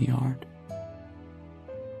flowers in the yard.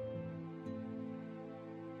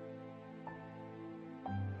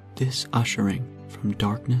 This ushering from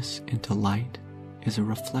darkness into light is a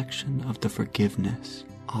reflection of the forgiveness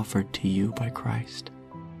offered to you by Christ.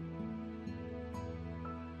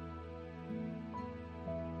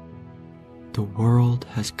 The world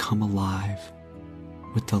has come alive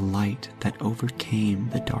with the light that overcame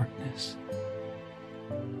the darkness.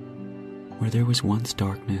 Where there was once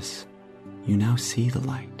darkness, you now see the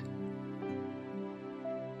light.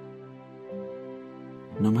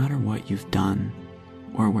 No matter what you've done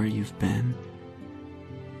or where you've been,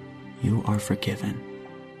 you are forgiven.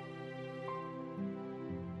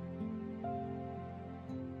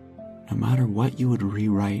 No matter what you would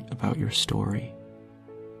rewrite about your story,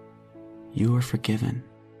 you are forgiven.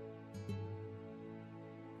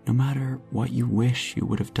 No matter what you wish you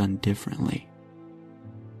would have done differently,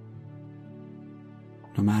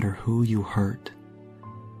 no matter who you hurt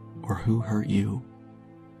or who hurt you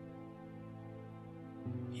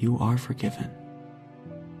you are forgiven.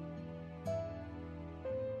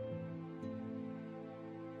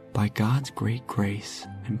 By God's great grace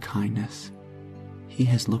and kindness, He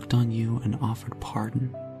has looked on you and offered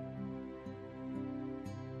pardon.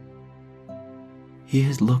 He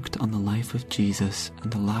has looked on the life of Jesus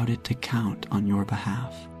and allowed it to count on your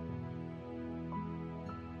behalf.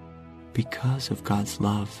 Because of God's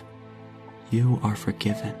love, you are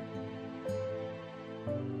forgiven.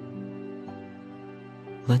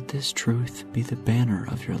 Let this truth be the banner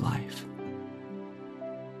of your life.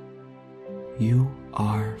 You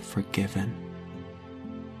are forgiven.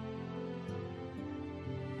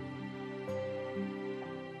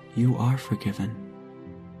 You are forgiven.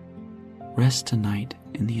 Rest tonight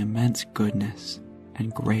in the immense goodness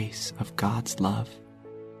and grace of God's love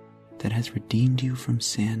that has redeemed you from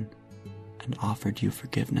sin and offered you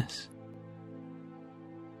forgiveness.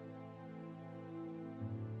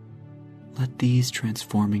 Let these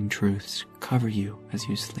transforming truths cover you as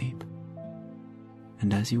you sleep,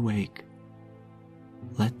 and as you wake,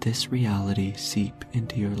 let this reality seep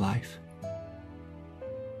into your life.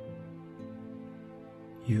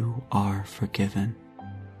 You are forgiven.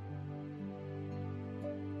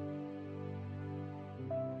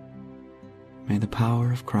 May the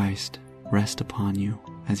power of Christ rest upon you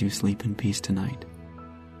as you sleep in peace tonight.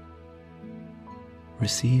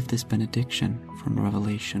 Receive this benediction from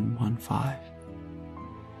Revelation 1:5.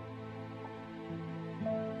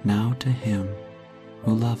 Now to Him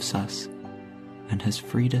who loves us and has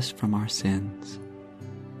freed us from our sins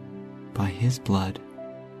by His blood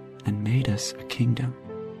and made us a kingdom,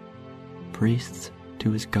 priests to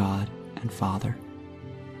His God and Father.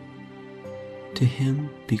 To Him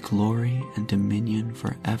be glory and dominion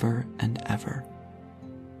forever and ever.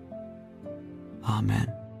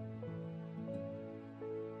 Amen.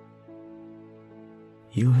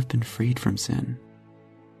 You have been freed from sin,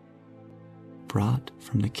 brought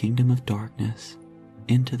from the kingdom of darkness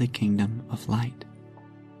into the kingdom of light.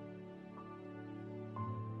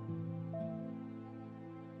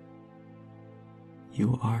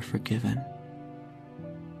 You are forgiven.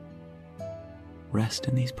 Rest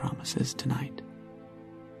in these promises tonight.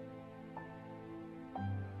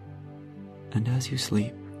 And as you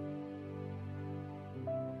sleep,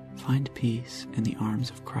 find peace in the arms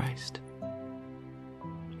of Christ,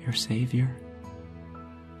 your Savior,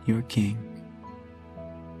 your King,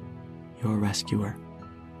 your Rescuer.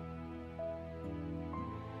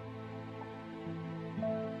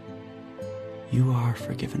 You are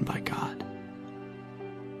forgiven by God.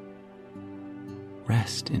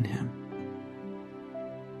 Rest in Him,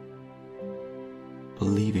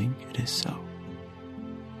 believing it is so.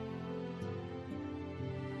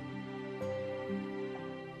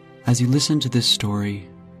 As you listen to this story,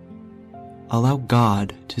 allow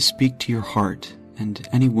God to speak to your heart and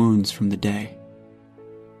any wounds from the day.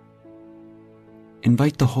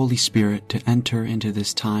 Invite the Holy Spirit to enter into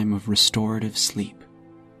this time of restorative sleep.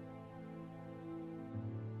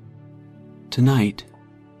 Tonight,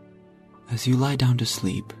 as you lie down to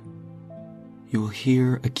sleep, you will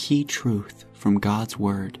hear a key truth from God's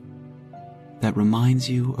Word that reminds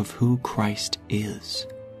you of who Christ is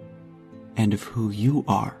and of who you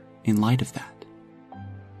are in light of that.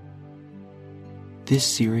 This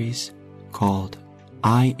series, called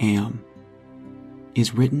I Am,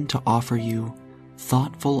 is written to offer you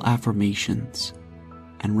thoughtful affirmations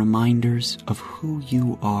and reminders of who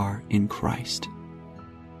you are in Christ.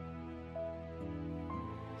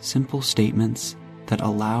 Simple statements that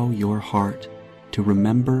allow your heart to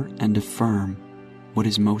remember and affirm what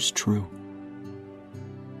is most true.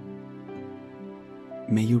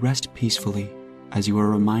 May you rest peacefully as you are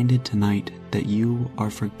reminded tonight that you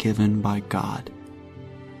are forgiven by God.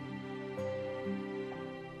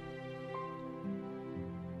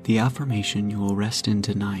 The affirmation you will rest in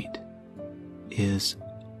tonight is,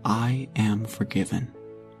 I am forgiven.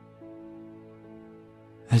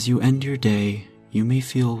 As you end your day, you may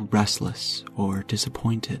feel restless or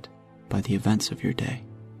disappointed by the events of your day.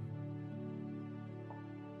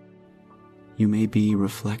 You may be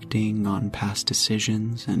reflecting on past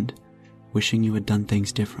decisions and wishing you had done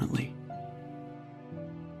things differently.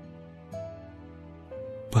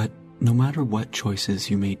 But no matter what choices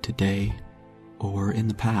you made today or in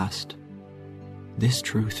the past, this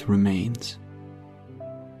truth remains.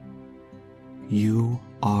 You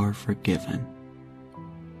are forgiven.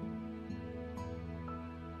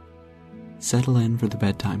 Settle in for the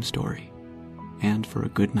bedtime story and for a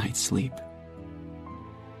good night's sleep.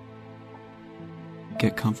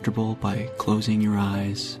 Get comfortable by closing your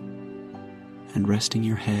eyes and resting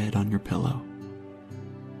your head on your pillow.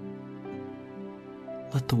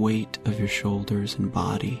 Let the weight of your shoulders and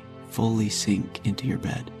body fully sink into your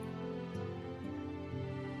bed.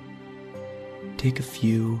 Take a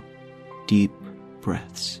few deep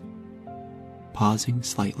breaths, pausing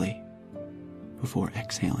slightly before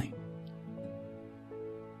exhaling.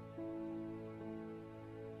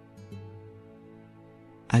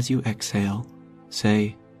 As you exhale,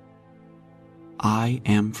 say, "I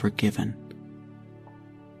am forgiven."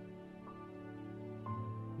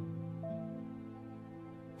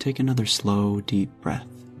 Take another slow, deep breath.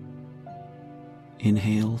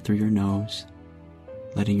 Inhale through your nose,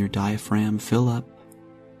 letting your diaphragm fill up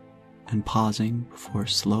and pausing before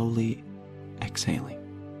slowly exhaling.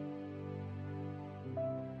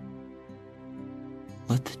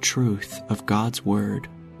 Let the truth of God's Word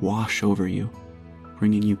wash over you,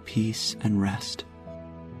 bringing you peace and rest.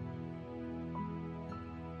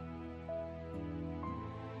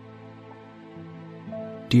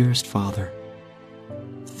 Dearest Father,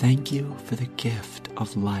 thank you for the gift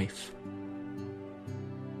of life.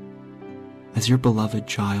 As your beloved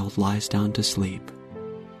child lies down to sleep,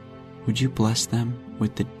 would you bless them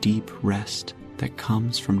with the deep rest that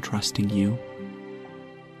comes from trusting you?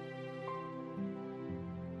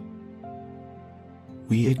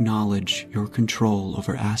 We acknowledge your control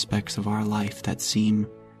over aspects of our life that seem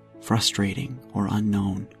frustrating or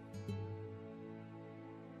unknown.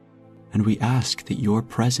 And we ask that your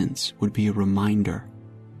presence would be a reminder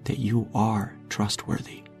that you are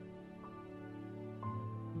trustworthy.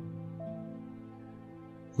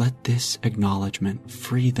 Let this acknowledgement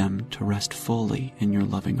free them to rest fully in your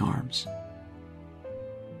loving arms.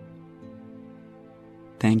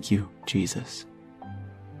 Thank you, Jesus.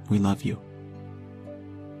 We love you.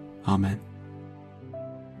 Amen.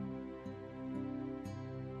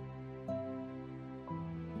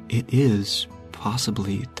 It is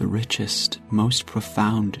possibly the richest, most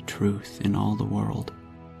profound truth in all the world.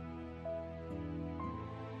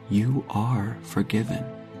 You are forgiven.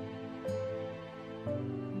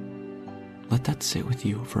 Let that sit with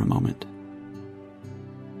you for a moment.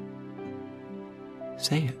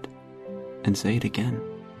 Say it, and say it again.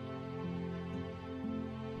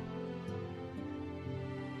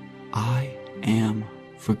 I am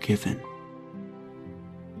forgiven.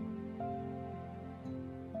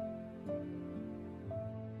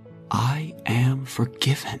 I am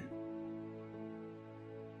forgiven.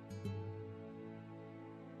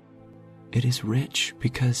 It is rich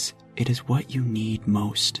because it is what you need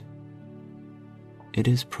most. It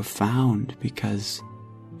is profound because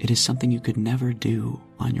it is something you could never do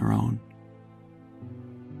on your own.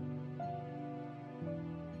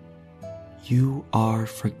 You are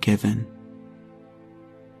forgiven.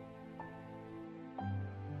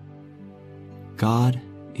 God,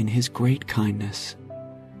 in His great kindness,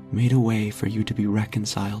 made a way for you to be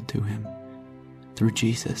reconciled to Him through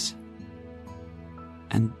Jesus.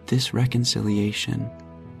 And this reconciliation,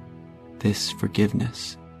 this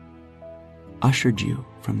forgiveness, ushered you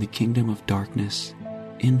from the kingdom of darkness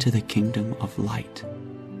into the kingdom of light,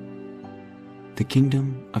 the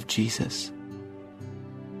kingdom of Jesus.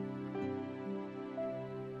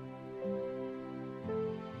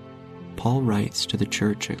 Paul writes to the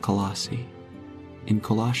church at Colossae in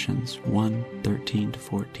Colossians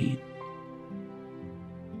 1:13-14.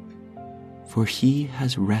 For He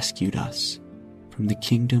has rescued us from the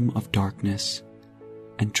kingdom of darkness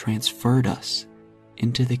and transferred us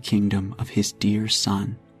into the kingdom of His dear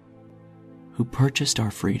Son, who purchased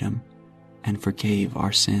our freedom and forgave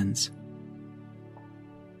our sins.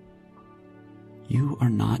 You are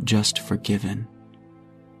not just forgiven.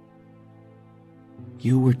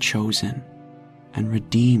 You were chosen and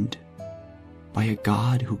redeemed by a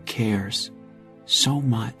God who cares so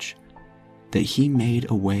much that He made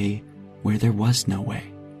a way where there was no way.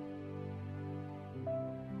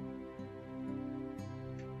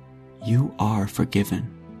 You are forgiven.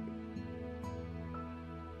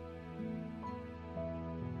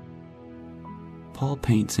 Paul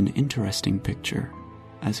paints an interesting picture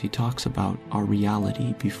as he talks about our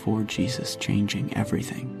reality before Jesus changing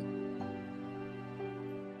everything.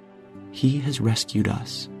 He has rescued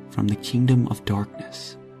us from the kingdom of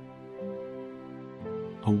darkness,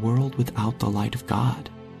 a world without the light of God,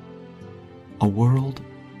 a world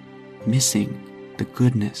missing the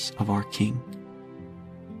goodness of our King.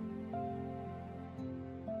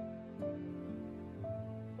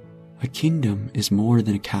 A kingdom is more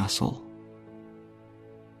than a castle.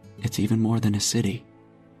 It's even more than a city.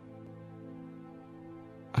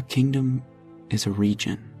 A kingdom is a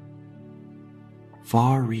region,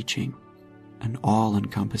 far-reaching and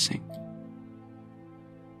all-encompassing.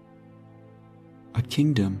 A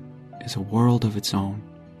kingdom is a world of its own,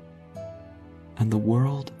 And the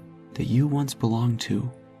world that you once belonged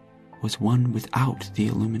to was one without the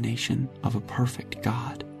illumination of a perfect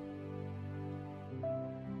God.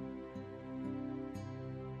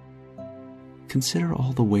 Consider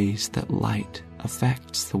all the ways that light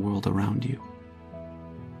affects the world around you.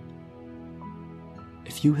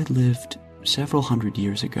 If you had lived several hundred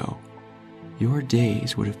years ago, your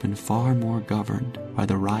days would have been far more governed by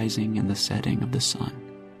the rising and the setting of the sun.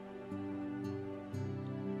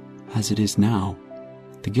 As it is now,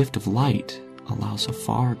 the gift of light allows a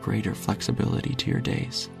far greater flexibility to your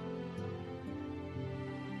days.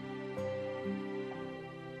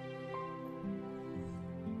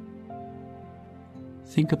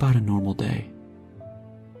 Think about a normal day.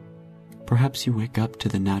 Perhaps you wake up to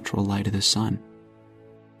the natural light of the sun.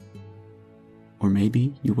 Or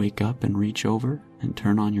maybe you wake up and reach over and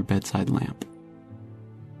turn on your bedside lamp.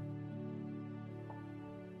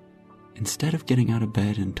 Instead of getting out of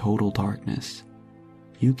bed in total darkness,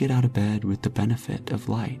 you get out of bed with the benefit of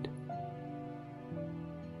light.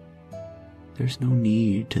 There's no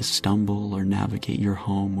need to stumble or navigate your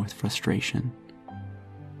home with frustration.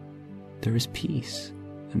 There is peace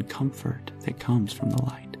and comfort that comes from the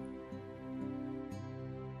light.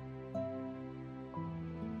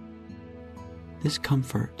 This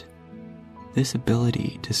comfort, this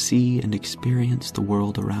ability to see and experience the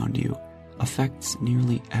world around you affects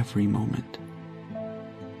nearly every moment.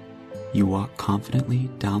 You walk confidently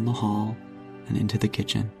down the hall and into the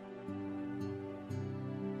kitchen.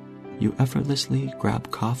 You effortlessly grab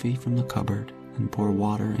coffee from the cupboard and pour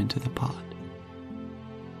water into the pot.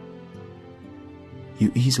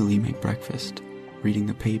 You easily make breakfast, reading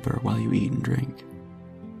the paper while you eat and drink.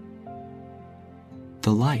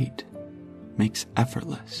 The light makes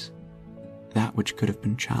effortless that which could have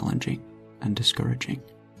been challenging and discouraging.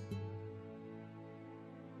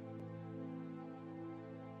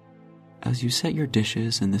 As you set your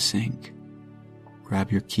dishes in the sink,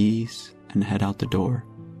 grab your keys and head out the door,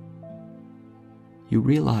 you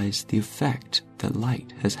realize the effect that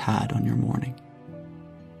light has had on your morning.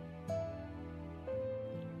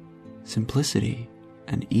 Simplicity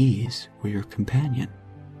and ease were your companion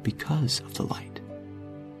because of the light.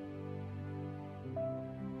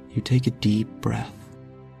 You take a deep breath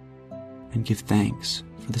and give thanks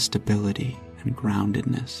for the stability and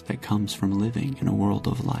groundedness that comes from living in a world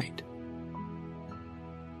of light.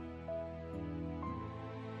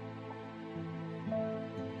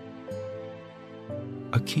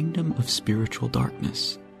 A kingdom of spiritual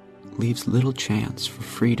darkness leaves little chance for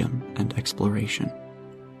freedom and exploration.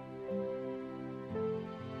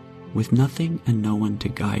 With nothing and no one to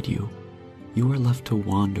guide you, you are left to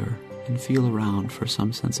wander and feel around for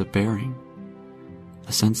some sense of bearing,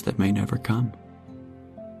 a sense that may never come.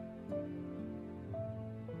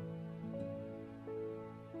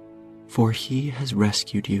 For he has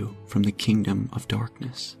rescued you from the kingdom of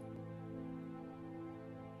darkness.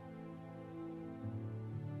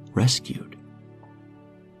 Rescued.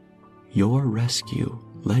 Your rescue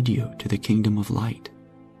led you to the kingdom of light.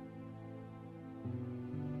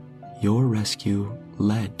 Your rescue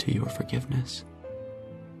led to your forgiveness.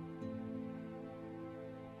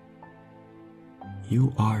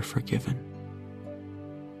 You are forgiven.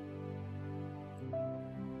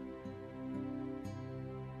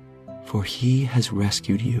 For he has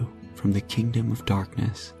rescued you from the kingdom of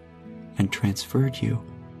darkness and transferred you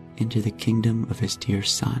into the kingdom of his dear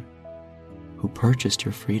Son, who purchased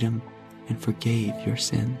your freedom and forgave your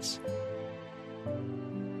sins.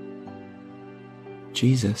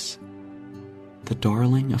 Jesus, the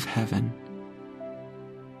darling of heaven,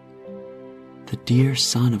 the dear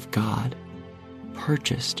Son of God,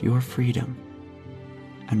 purchased your freedom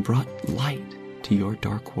and brought light to your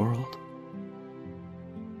dark world.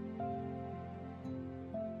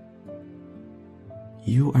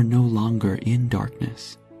 You are no longer in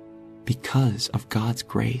darkness because of God's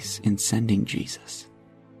grace in sending Jesus.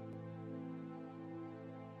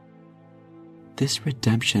 This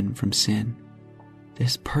redemption from sin,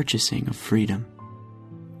 this purchasing of freedom,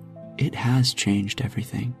 it has changed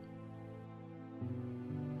everything.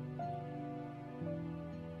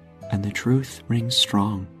 And the truth rings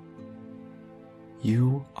strong.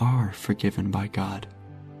 You are forgiven by God.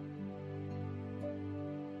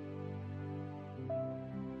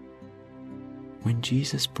 When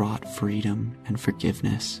Jesus brought freedom and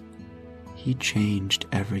forgiveness, he changed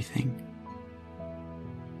everything.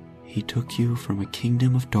 He took you from a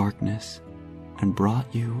kingdom of darkness and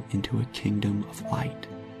brought you into a kingdom of light.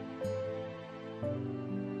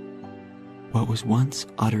 What was once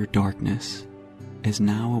utter darkness is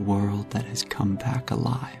now a world that has come back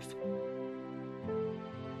alive.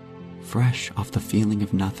 Fresh off the feeling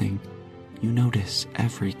of nothing, you notice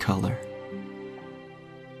every color.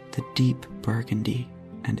 The deep burgundy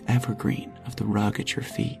and evergreen of the rug at your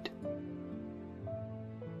feet.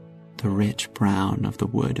 The rich brown of the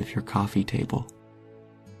wood of your coffee table.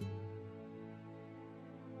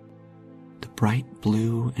 The bright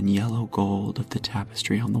blue and yellow gold of the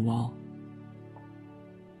tapestry on the wall.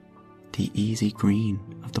 The easy green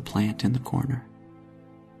of the plant in the corner.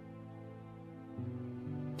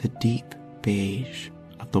 The deep beige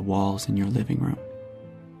of the walls in your living room.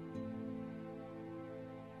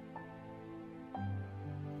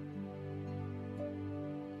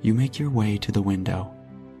 You make your way to the window,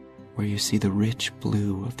 where you see the rich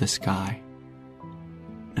blue of the sky,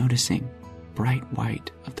 noticing bright white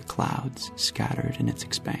of the clouds scattered in its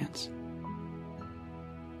expanse.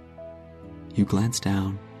 You glance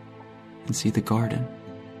down and see the garden,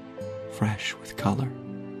 fresh with color.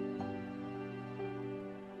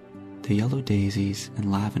 The yellow daisies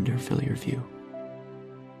and lavender fill your view.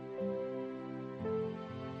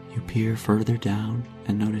 You peer further down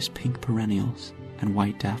and notice pink perennials and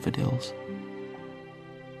white daffodils.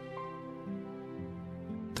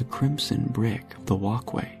 The crimson brick of the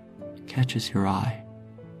walkway catches your eye,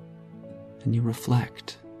 and you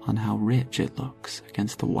reflect on how rich it looks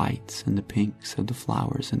against the whites and the pinks of the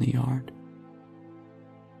flowers in the yard.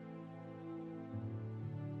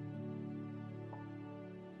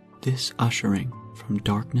 This ushering from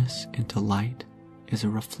darkness into light is a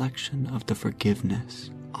reflection of the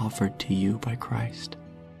forgiveness offered to you by Christ.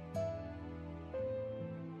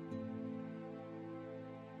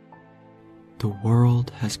 The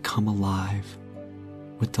world has come alive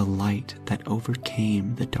with the light that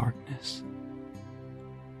overcame the darkness.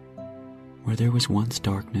 Where there was once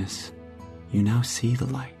darkness, you now see the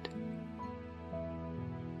light.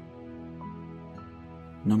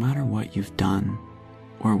 No matter what you've done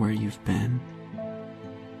or where you've been,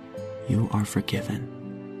 you are forgiven.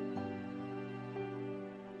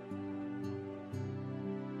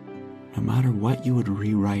 No matter what you would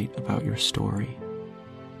rewrite about your story,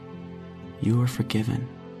 you are forgiven.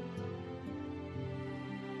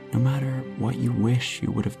 No matter what you wish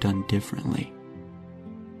you would have done differently,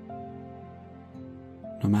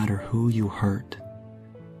 no matter who you hurt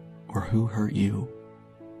or who hurt you,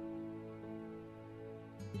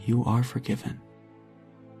 you are forgiven.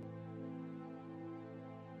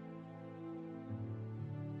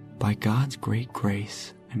 By God's great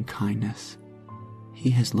grace and kindness, He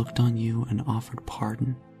has looked on you and offered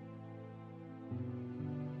pardon.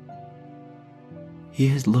 He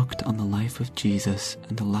has looked on the life of Jesus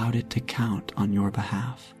and allowed it to count on your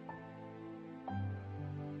behalf.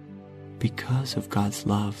 Because of God's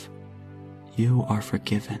love, you are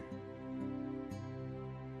forgiven.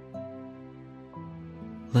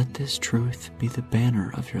 Let this truth be the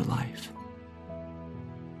banner of your life.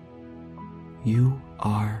 You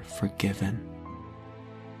are forgiven.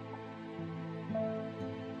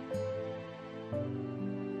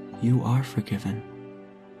 You are forgiven.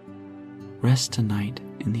 Rest tonight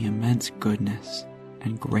in the immense goodness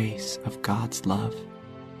and grace of God's love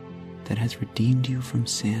that has redeemed you from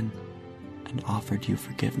sin and offered you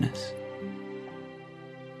forgiveness.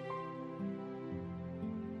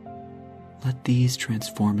 Let these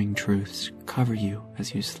transforming truths cover you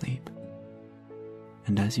as you sleep,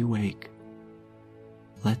 and as you wake,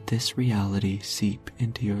 let this reality seep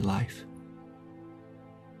into your life.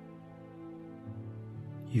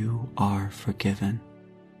 You are forgiven.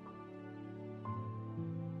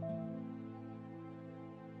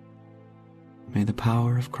 May the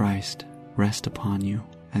power of Christ rest upon you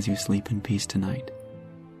as you sleep in peace tonight.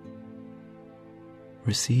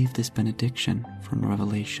 Receive this benediction from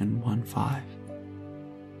Revelation 1:5.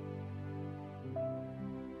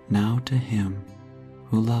 Now to Him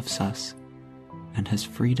who loves us and has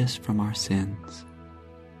freed us from our sins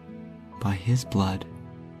by His blood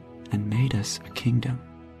and made us a kingdom,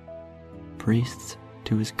 priests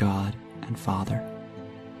to His God and Father.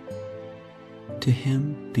 To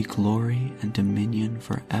Him be glory and dominion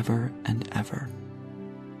forever and ever.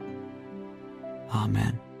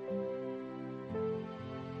 Amen.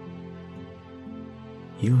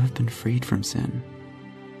 You have been freed from sin,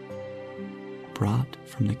 brought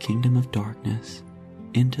from the kingdom of darkness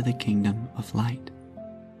into the kingdom of light.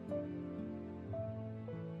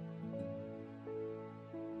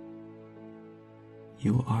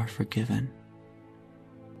 You are forgiven.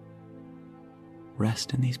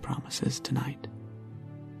 Rest in these promises tonight.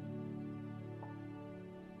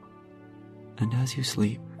 And as you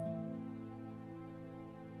sleep,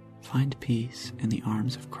 find peace in the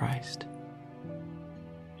arms of Christ,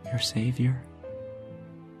 your Savior,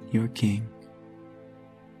 your King,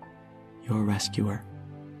 your Rescuer.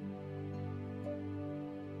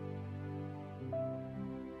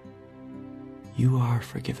 You are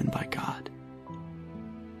forgiven by God.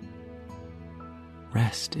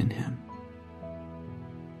 Rest in Him,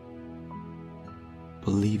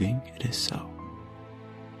 believing it is so.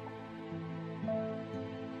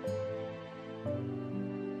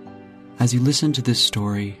 As you listen to this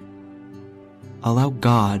story, allow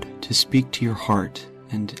God to speak to your heart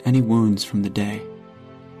and any wounds from the day.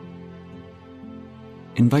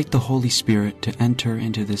 Invite the Holy Spirit to enter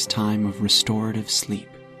into this time of restorative sleep.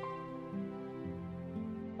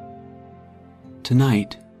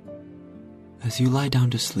 Tonight, as you lie down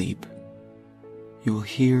to sleep, you will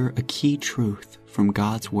hear a key truth from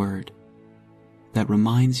God's Word that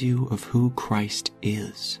reminds you of who Christ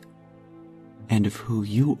is and of who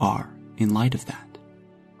you are in light of that.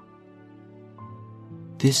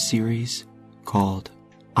 This series, called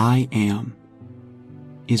I Am,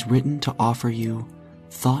 is written to offer you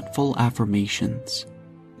thoughtful affirmations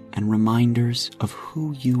and reminders of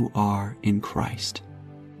who you are in Christ.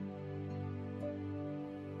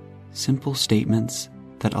 Simple statements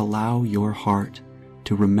that allow your heart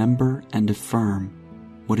to remember and affirm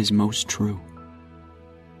what is most true.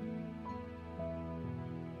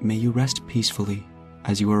 May you rest peacefully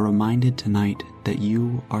as you are reminded tonight that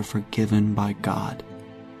you are forgiven by God.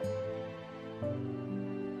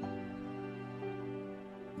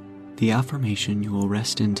 The affirmation you will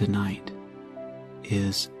rest in tonight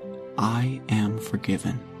is, I am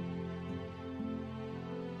forgiven.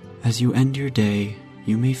 As you end your day,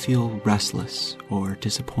 you may feel restless or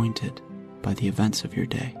disappointed by the events of your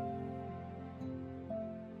day.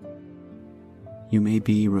 You may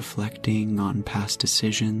be reflecting on past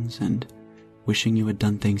decisions and wishing you had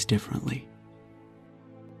done things differently.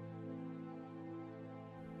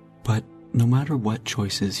 But no matter what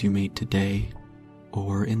choices you made today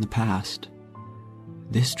or in the past,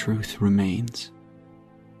 this truth remains.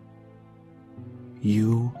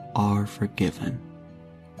 You are forgiven.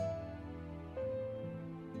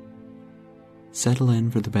 Settle in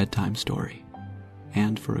for the bedtime story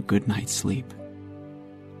and for a good night's sleep.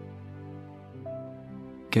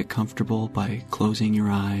 Get comfortable by closing your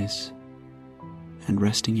eyes and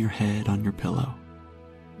resting your head on your pillow.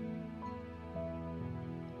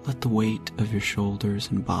 Let the weight of your shoulders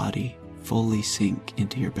and body fully sink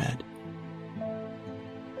into your bed.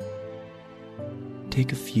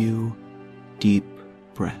 Take a few deep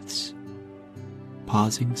breaths,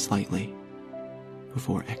 pausing slightly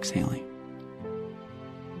before exhaling.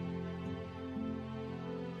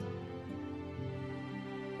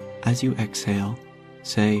 As you exhale,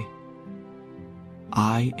 say,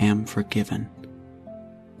 I am forgiven.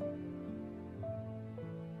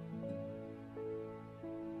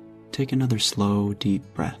 Take another slow, deep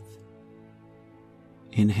breath.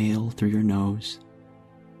 Inhale through your nose,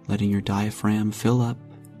 letting your diaphragm fill up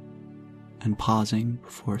and pausing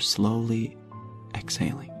before slowly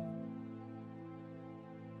exhaling.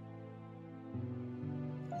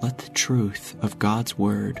 Let the truth of God's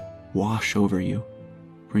Word wash over you,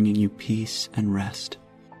 bringing you peace and rest.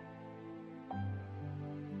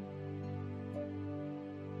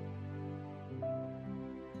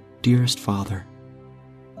 Dearest Father,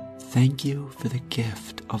 thank you for the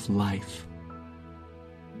gift of life.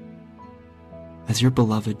 As your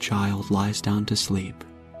beloved child lies down to sleep,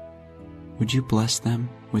 would you bless them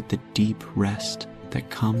with the deep rest that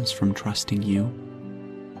comes from trusting you?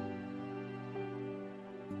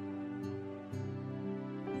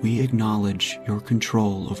 We acknowledge your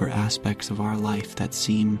control over aspects of our life that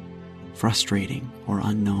seem frustrating or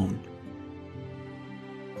unknown.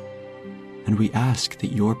 And we ask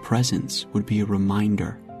that your presence would be a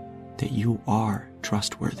reminder that you are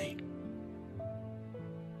trustworthy.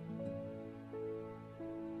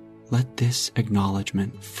 Let this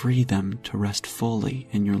acknowledgement free them to rest fully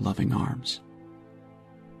in your loving arms.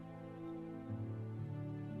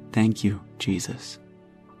 Thank you, Jesus.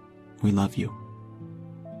 We love you.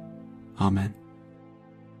 Amen.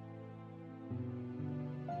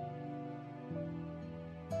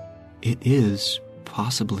 It is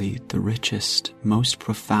possibly the richest, most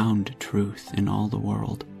profound truth in all the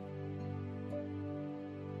world.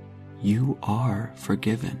 You are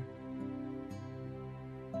forgiven.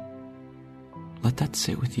 Let that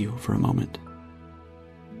sit with you for a moment.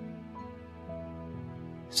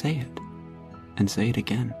 Say it, and say it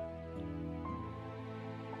again.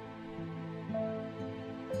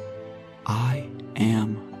 I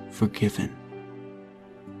am forgiven.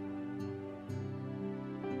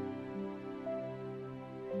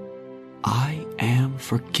 I am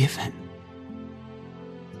forgiven.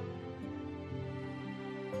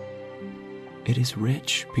 It is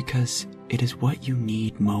rich because it is what you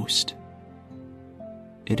need most.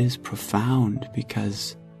 It is profound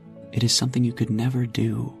because it is something you could never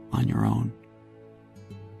do on your own.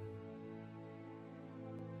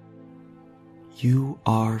 You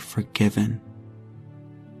are forgiven.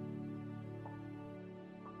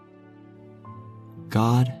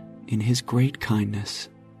 God, in His great kindness,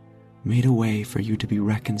 made a way for you to be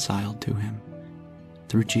reconciled to Him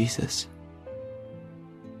through Jesus.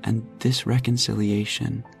 And this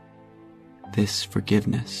reconciliation, this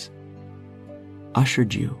forgiveness,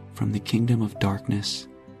 ushered you from the kingdom of darkness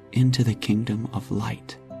into the kingdom of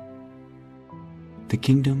light, the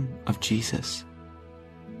kingdom of Jesus.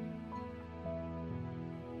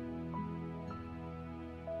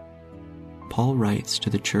 Paul writes to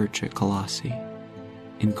the church at Colossae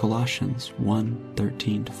in Colossians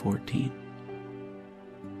 1:13-14.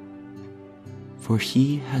 For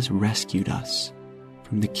He has rescued us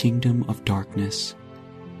from the kingdom of darkness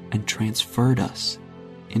and transferred us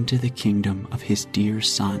into the kingdom of His dear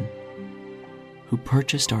Son, who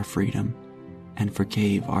purchased our freedom and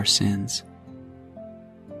forgave our sins.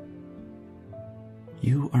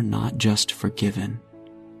 You are not just forgiven.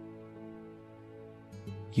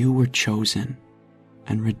 You were chosen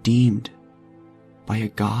and redeemed by a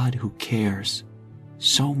God who cares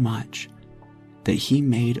so much that He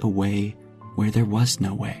made a way where there was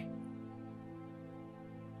no way.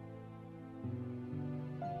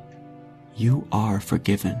 You are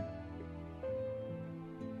forgiven.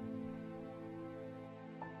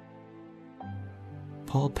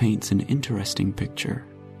 Paul paints an interesting picture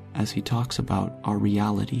as he talks about our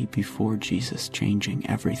reality before Jesus changing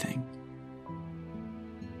everything.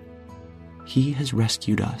 He has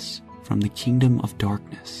rescued us from the kingdom of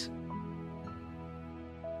darkness,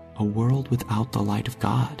 a world without the light of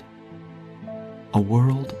God, a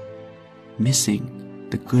world missing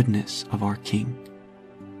the goodness of our King.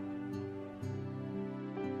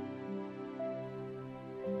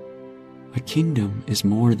 A kingdom is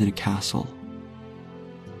more than a castle.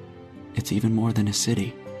 It's even more than a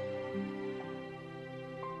city.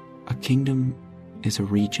 A kingdom is a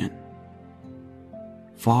region,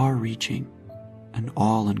 far-reaching and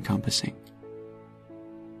all-encompassing.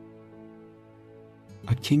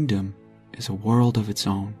 A kingdom is a world of its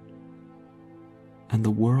own, and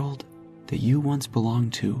the world that you once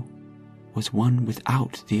belonged to was one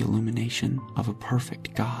without the illumination of a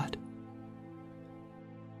perfect God.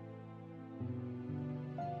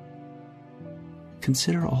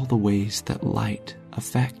 Consider all the ways that light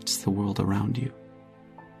affects the world around you.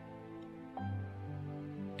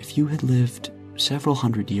 If you had lived several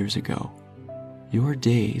hundred years ago, your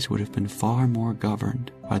days would have been far more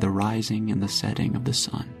governed by the rising and the setting of the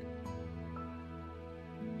sun.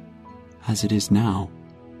 As it is now,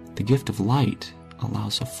 the gift of light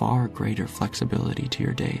allows a far greater flexibility to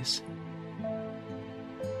your days.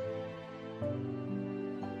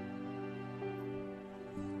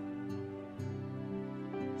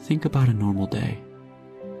 Think about a normal day.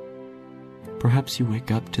 Perhaps you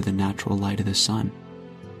wake up to the natural light of the sun.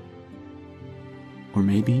 Or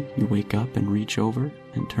maybe you wake up and reach over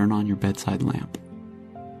and turn on your bedside lamp.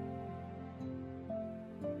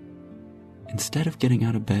 Instead of getting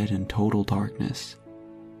out of bed in total darkness,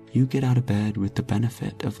 you get out of bed with the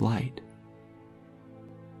benefit of light.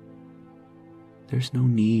 There's no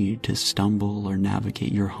need to stumble or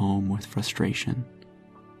navigate your home with frustration.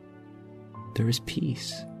 There is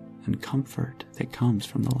peace and comfort that comes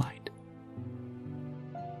from the light.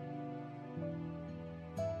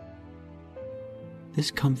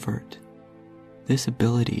 This comfort, this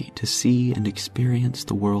ability to see and experience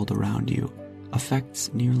the world around you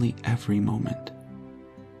affects nearly every moment.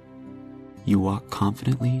 You walk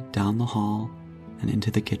confidently down the hall and into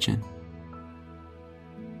the kitchen.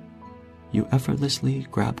 You effortlessly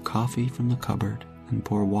grab coffee from the cupboard and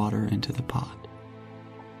pour water into the pot.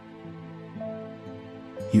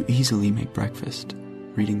 You easily make breakfast,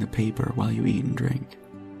 reading the paper while you eat and drink.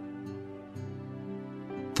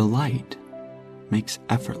 The light makes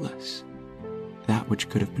effortless that which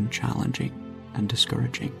could have been challenging and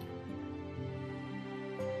discouraging.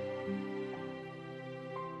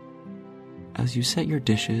 As you set your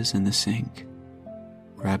dishes in the sink,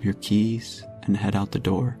 grab your keys and head out the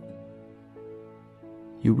door,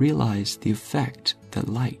 you realize the effect that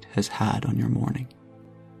light has had on your morning.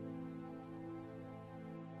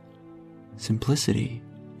 Simplicity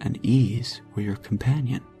and ease were your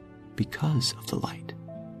companion because of the light.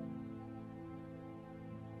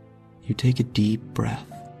 You take a deep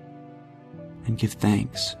breath and give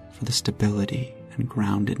thanks for the stability and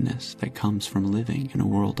groundedness that comes from living in a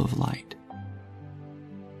world of light.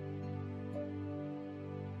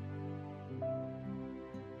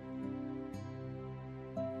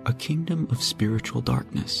 A kingdom of spiritual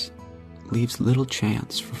darkness leaves little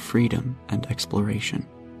chance for freedom and exploration.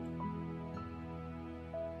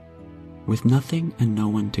 With nothing and no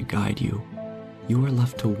one to guide you, you are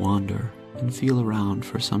left to wander and feel around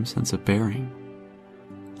for some sense of bearing,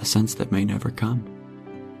 a sense that may never come.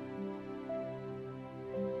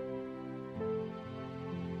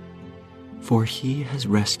 For he has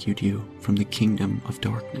rescued you from the kingdom of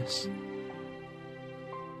darkness.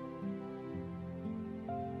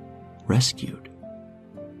 Rescued.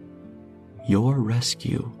 Your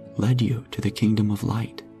rescue led you to the kingdom of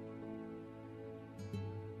light.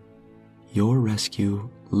 Your rescue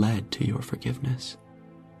led to your forgiveness.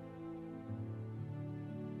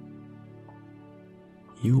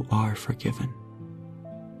 You are forgiven.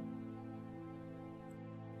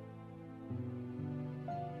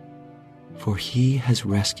 For he has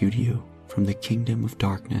rescued you from the kingdom of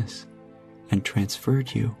darkness and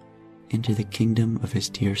transferred you into the kingdom of his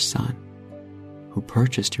dear Son, who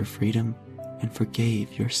purchased your freedom and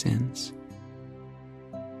forgave your sins.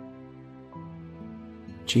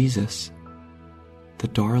 Jesus, the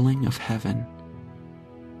darling of heaven,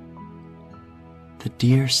 the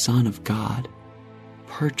dear Son of God,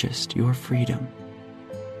 purchased your freedom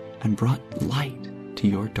and brought light to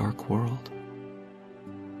your dark world.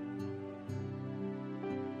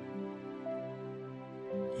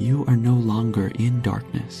 You are no longer in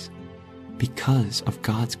darkness because of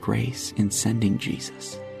God's grace in sending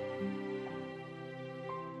Jesus.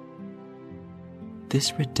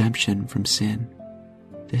 This redemption from sin,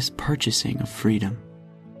 this purchasing of freedom,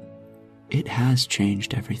 it has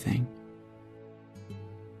changed everything.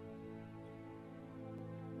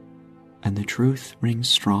 And the truth rings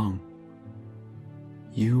strong.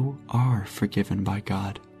 You are forgiven by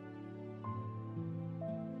God.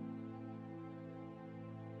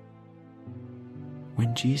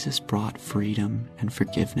 When Jesus brought freedom and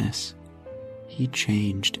forgiveness, he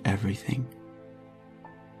changed everything.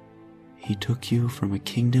 He took you from a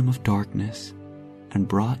kingdom of darkness and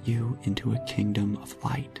brought you into a kingdom of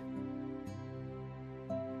light.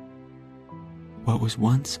 What was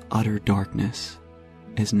once utter darkness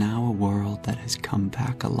is now a world that has come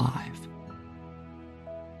back alive.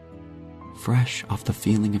 Fresh off the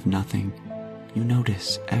feeling of nothing, you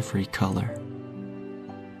notice every color.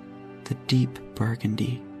 The deep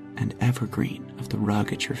burgundy and evergreen of the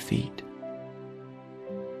rug at your feet.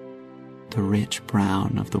 The rich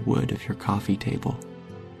brown of the wood of your coffee table.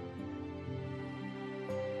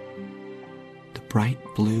 The bright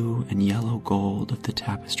blue and yellow gold of the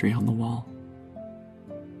tapestry on the wall.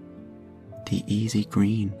 The easy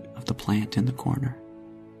green of the plant in the corner.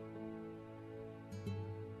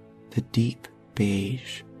 The deep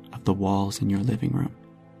beige of the walls in your living room.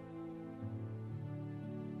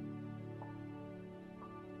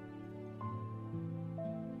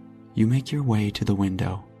 You make your way to the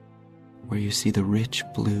window, where you see the rich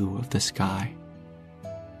blue of the sky,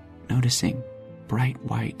 noticing bright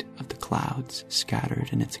white of the clouds scattered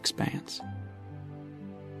in its expanse.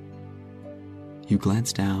 You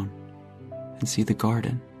glance down and see the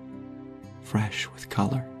garden, fresh with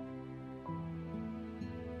color.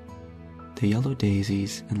 The yellow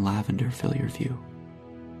daisies and lavender fill your view.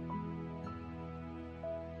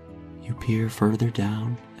 You peer further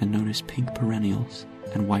down and notice pink perennials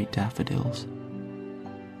and white daffodils.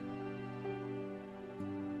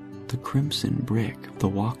 The crimson brick of the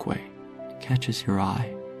walkway catches your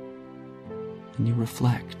eye, and you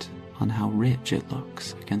reflect on how rich it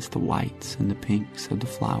looks against the whites and the pinks of the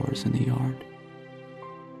flowers in the yard.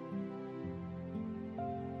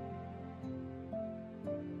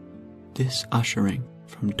 This ushering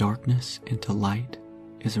from darkness into light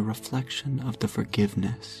is a reflection of the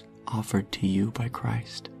forgiveness offered to you by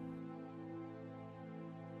Christ.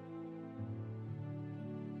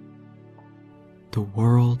 The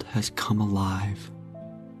world has come alive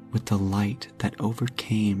with the light that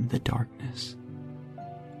overcame the darkness.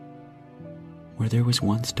 Where there was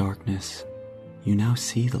once darkness, you now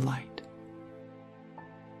see the light.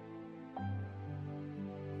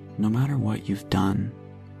 No matter what you've done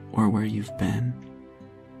or where you've been,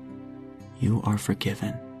 you are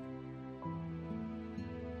forgiven.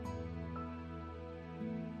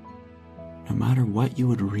 No matter what you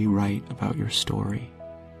would rewrite about your story,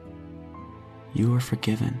 you are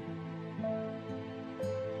forgiven.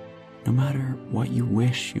 No matter what you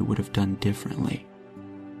wish you would have done differently,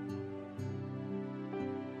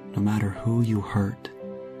 no matter who you hurt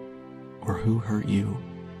or who hurt you,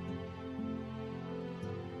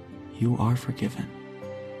 you are forgiven.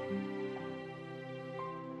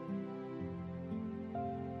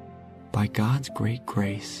 By God's great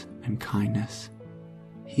grace and kindness,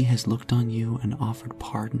 He has looked on you and offered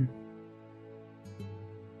pardon.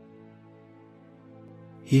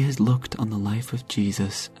 He has looked on the life of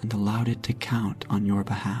Jesus and allowed it to count on your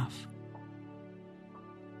behalf.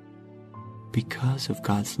 Because of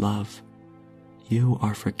God's love, you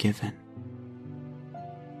are forgiven.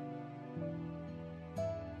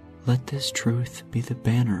 Let this truth be the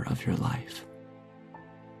banner of your life.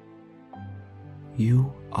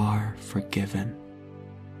 You are forgiven.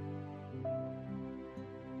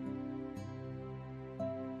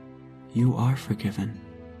 You are forgiven.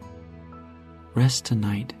 Rest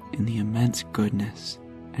tonight in the immense goodness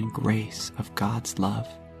and grace of God's love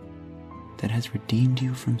that has redeemed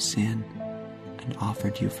you from sin and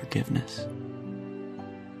offered you forgiveness.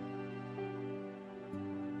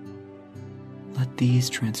 Let these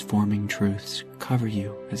transforming truths cover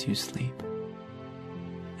you as you sleep.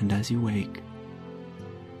 And as you wake,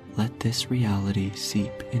 let this reality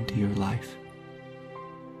seep into your life.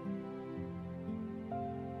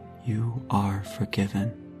 You are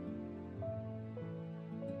forgiven.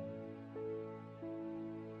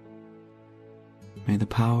 May the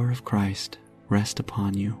power of Christ rest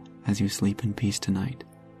upon you as you sleep in peace tonight.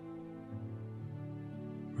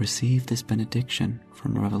 Receive this benediction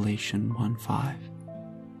from Revelation 1:5.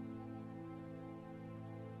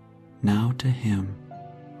 Now to Him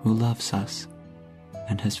who loves us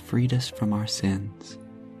and has freed us from our sins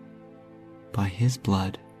by His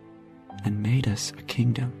blood and made us a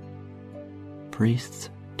kingdom, priests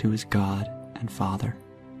to His God and Father.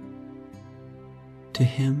 To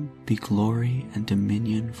Him be glory and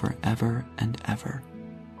dominion forever and ever.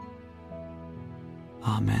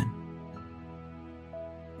 Amen.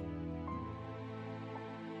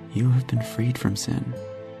 You have been freed from sin,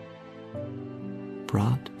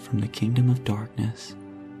 brought from the kingdom of darkness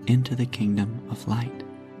into the kingdom of light.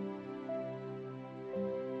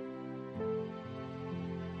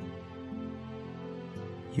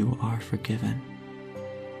 You are forgiven.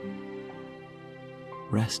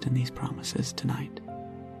 Rest in these promises tonight.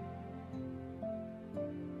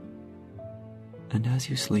 And as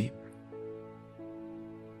you sleep,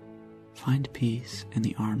 find peace in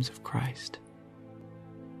the arms of Christ,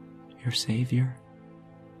 your Savior,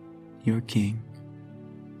 your King,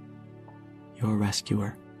 your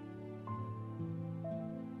Rescuer.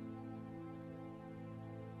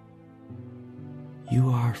 You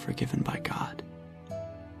are forgiven by God.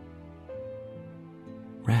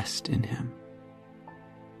 Rest in Him,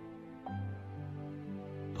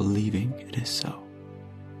 believing it is so.